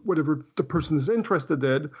as whatever the person is interested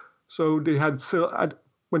in. So they had,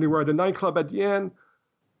 when they were at the nightclub at the end,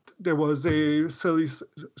 there was a silly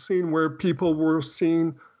scene where people were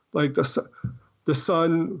seeing, the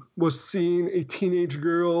son was seeing a teenage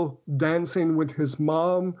girl dancing with his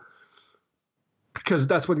mom, because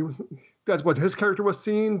that's what his character was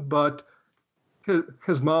seeing, but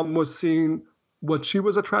his mom was seeing what she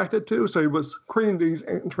was attracted to, so he was creating these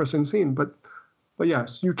interesting scenes. But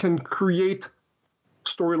yes, you can create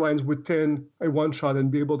storylines within a one shot and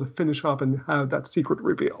be able to finish up and have that secret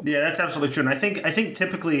reveal. Yeah, that's absolutely true. And I think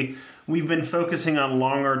typically we've been focusing on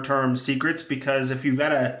longer term secrets, because if you've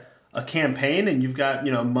got a campaign and you've got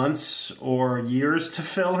months or years to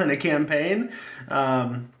fill in a campaign,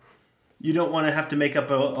 you don't want to have to make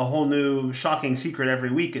up a whole new shocking secret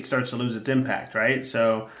every week. It starts to lose its impact, right?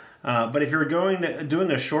 So, but if you're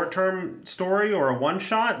doing a short-term story or a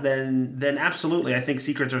one-shot, then absolutely, I think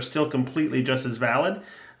secrets are still completely just as valid.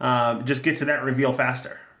 Just get to that reveal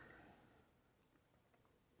faster.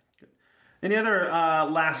 Any other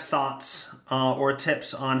last thoughts or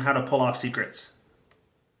tips on how to pull off secrets?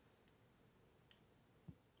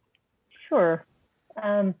 Sure.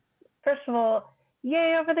 First of all,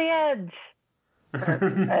 yay, Over the Edge!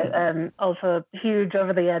 I'm also a huge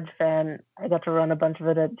Over the Edge fan. I got to run a bunch of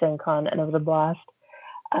it at Gen Con, and it was a blast.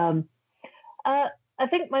 I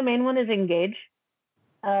think my main one is engage.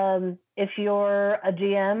 If you're a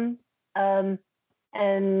GM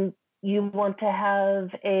and you want to have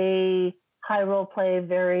a high role play,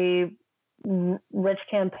 very rich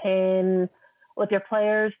campaign with your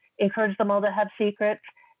players, encourage them all to have secrets.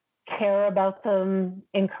 care about them,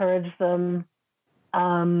 encourage them,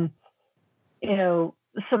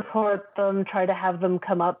 support them, try to have them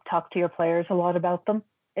come up, talk to your players a lot about them.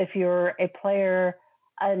 If you're a player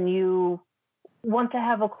and you want to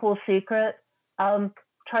have a cool secret,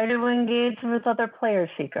 try to engage with other players'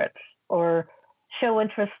 secrets or show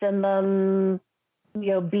interest in them,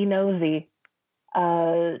 be nosy.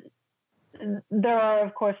 There are,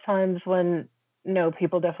 of course, times when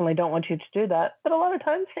people definitely don't want you to do that, but a lot of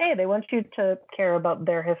times, hey, they want you to care about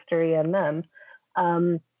their history and them.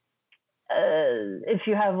 If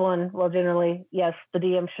you have one, well, generally, yes, the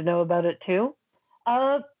DM should know about it too.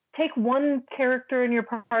 Take one character in your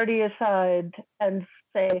party aside and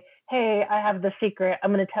say, hey, I have the secret.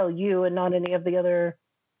 I'm going to tell you and not any of the other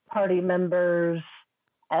party members,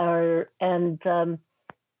 and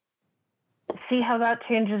see how that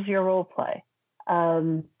changes your role play.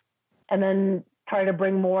 And then try to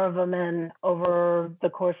bring more of them in over the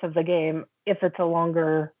course of the game if it's a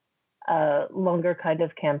longer kind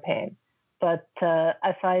of campaign. But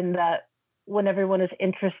I find that when everyone is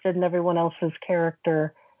interested in everyone else's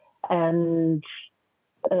character, and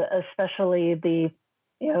especially the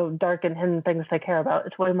dark and hidden things they care about,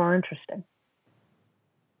 it's way more interesting.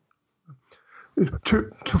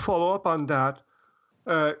 To follow up on that,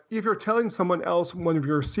 if you're telling someone else one of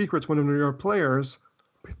your secrets, one of your players,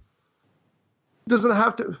 it doesn't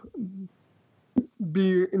have to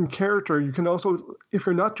be in character. You can also, if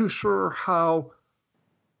you're not too sure how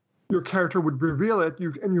your character would reveal it,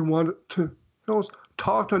 and you want to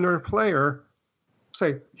talk to another player,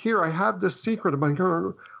 say, here, I have this secret about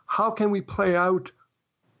her. How can we play out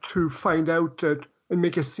to find out that and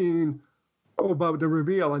make a scene about the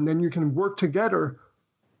reveal? And then you can work together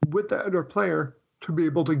with the other player to be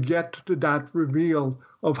able to get to that reveal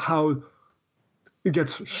of how it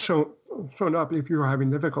gets shown up if you're having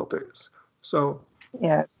difficulties. So,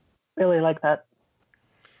 yeah, really like that.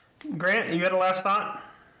 Grant, you had a last thought?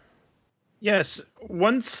 Yes.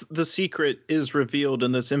 Once the secret is revealed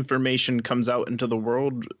and this information comes out into the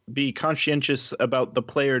world, be conscientious about the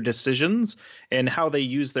player decisions and how they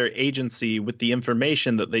use their agency with the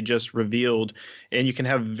information that they just revealed. And you can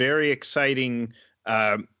have very exciting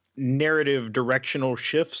narrative directional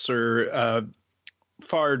shifts or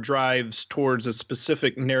far drives towards a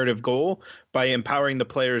specific narrative goal by empowering the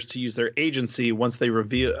players to use their agency once they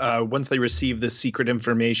receive this secret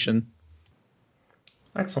information.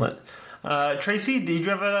 Excellent. Tracy, did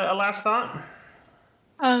you have a last thought?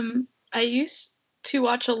 I used to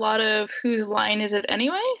watch a lot of Whose Line Is It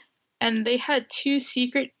Anyway? And they had 2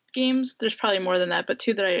 secret games. There's probably more than that, but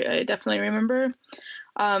 2 that I definitely remember.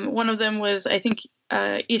 One of them was, I think,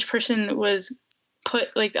 each person was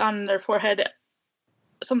put on their forehead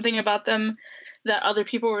something about them that other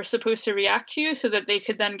people were supposed to react to so that they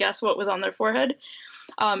could then guess what was on their forehead.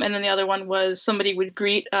 And then the other one was somebody would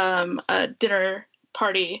greet a dinner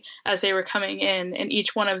party as they were coming in, and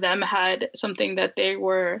each one of them had something that they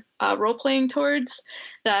were role-playing towards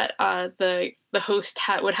that the host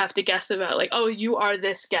would have to guess about, like, oh, you are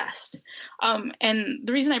this guest. And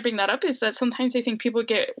the reason I bring that up is that sometimes I think people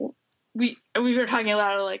get we were talking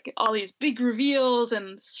about like all these big reveals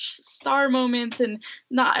and star moments, and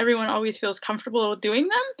not everyone always feels comfortable doing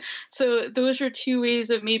them. So those are 2 ways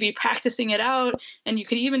of maybe practicing it out, and you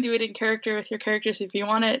can even do it in character with your characters if you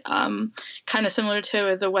want it, kind of similar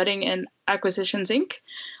to the Wedding and Acquisitions Inc.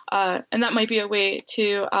 And that might be a way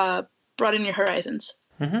to broaden your horizons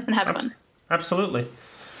and have fun. Absolutely.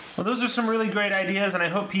 Well, those are some really great ideas, and I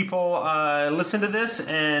hope people listen to this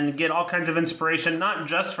and get all kinds of inspiration, not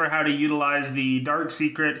just for how to utilize the Dark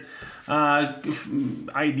Secret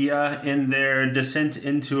idea in their Descent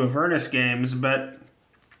into Avernus games, but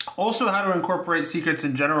also how to incorporate secrets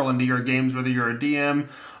in general into your games, whether you're a DM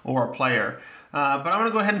or a player. But I'm going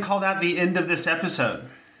to go ahead and call that the end of this episode.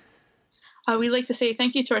 We'd like to say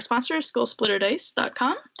thank you to our sponsor,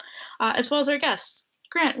 SkullSplitterDice.com, as well as our guests.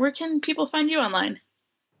 Grant, where can people find you online?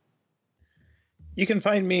 You can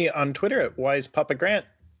find me on Twitter at WisePapaGrant.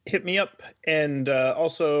 Hit me up. And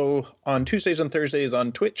also on Tuesdays and Thursdays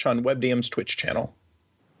on Twitch on WebDM's Twitch channel.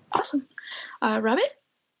 Awesome. Rabbit?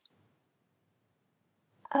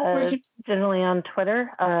 Generally on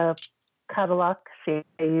Twitter, Caudelac,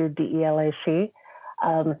 Caudelac.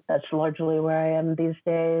 That's largely where I am these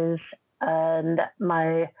days. And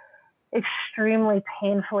my extremely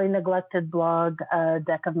painfully neglected blog,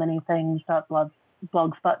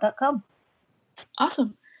 deckofmanythings.blogspot.com.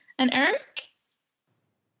 Awesome. And Eric?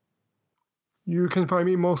 You can find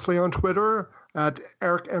me mostly on Twitter at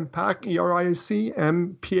EricMPAQ,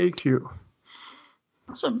 EricMPAQ.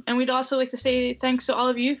 Awesome. And we'd also like to say thanks to all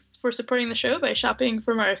of you for supporting the show by shopping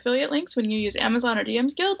from our affiliate links when you use Amazon or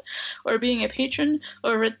DM's Guild, or being a patron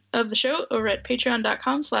of the show over at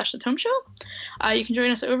patreon.com/thetomeshow. You can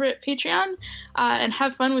join us over at Patreon and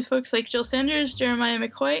have fun with folks like Jill Sanders, Jeremiah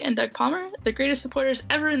McCoy, and Doug Palmer, the greatest supporters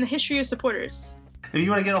ever in the history of supporters. If you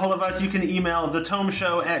want to get a hold of us, you can email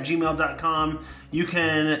thetomeshow@gmail.com. You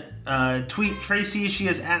can tweet Tracy. She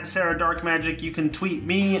is at Sarah Darkmagic. You can tweet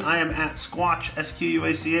me. I am at Squatch,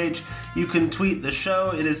 SQUACH. You can tweet the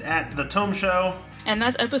show. It is at The Tome Show. And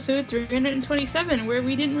that's episode 327, where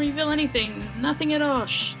we didn't reveal anything. Nothing at all.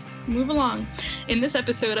 Shh. Move along. In this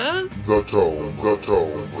episode of The Tome, The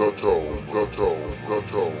Tome, The Tome, The Tome, The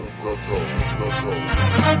Tome, The Tome, The Tome.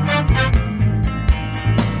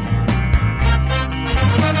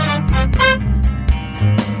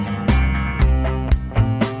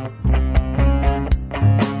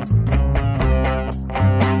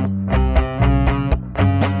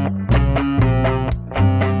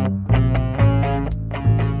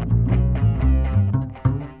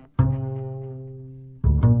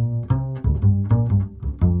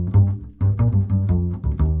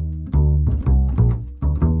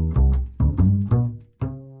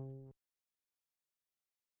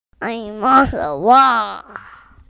 I'm on the wall.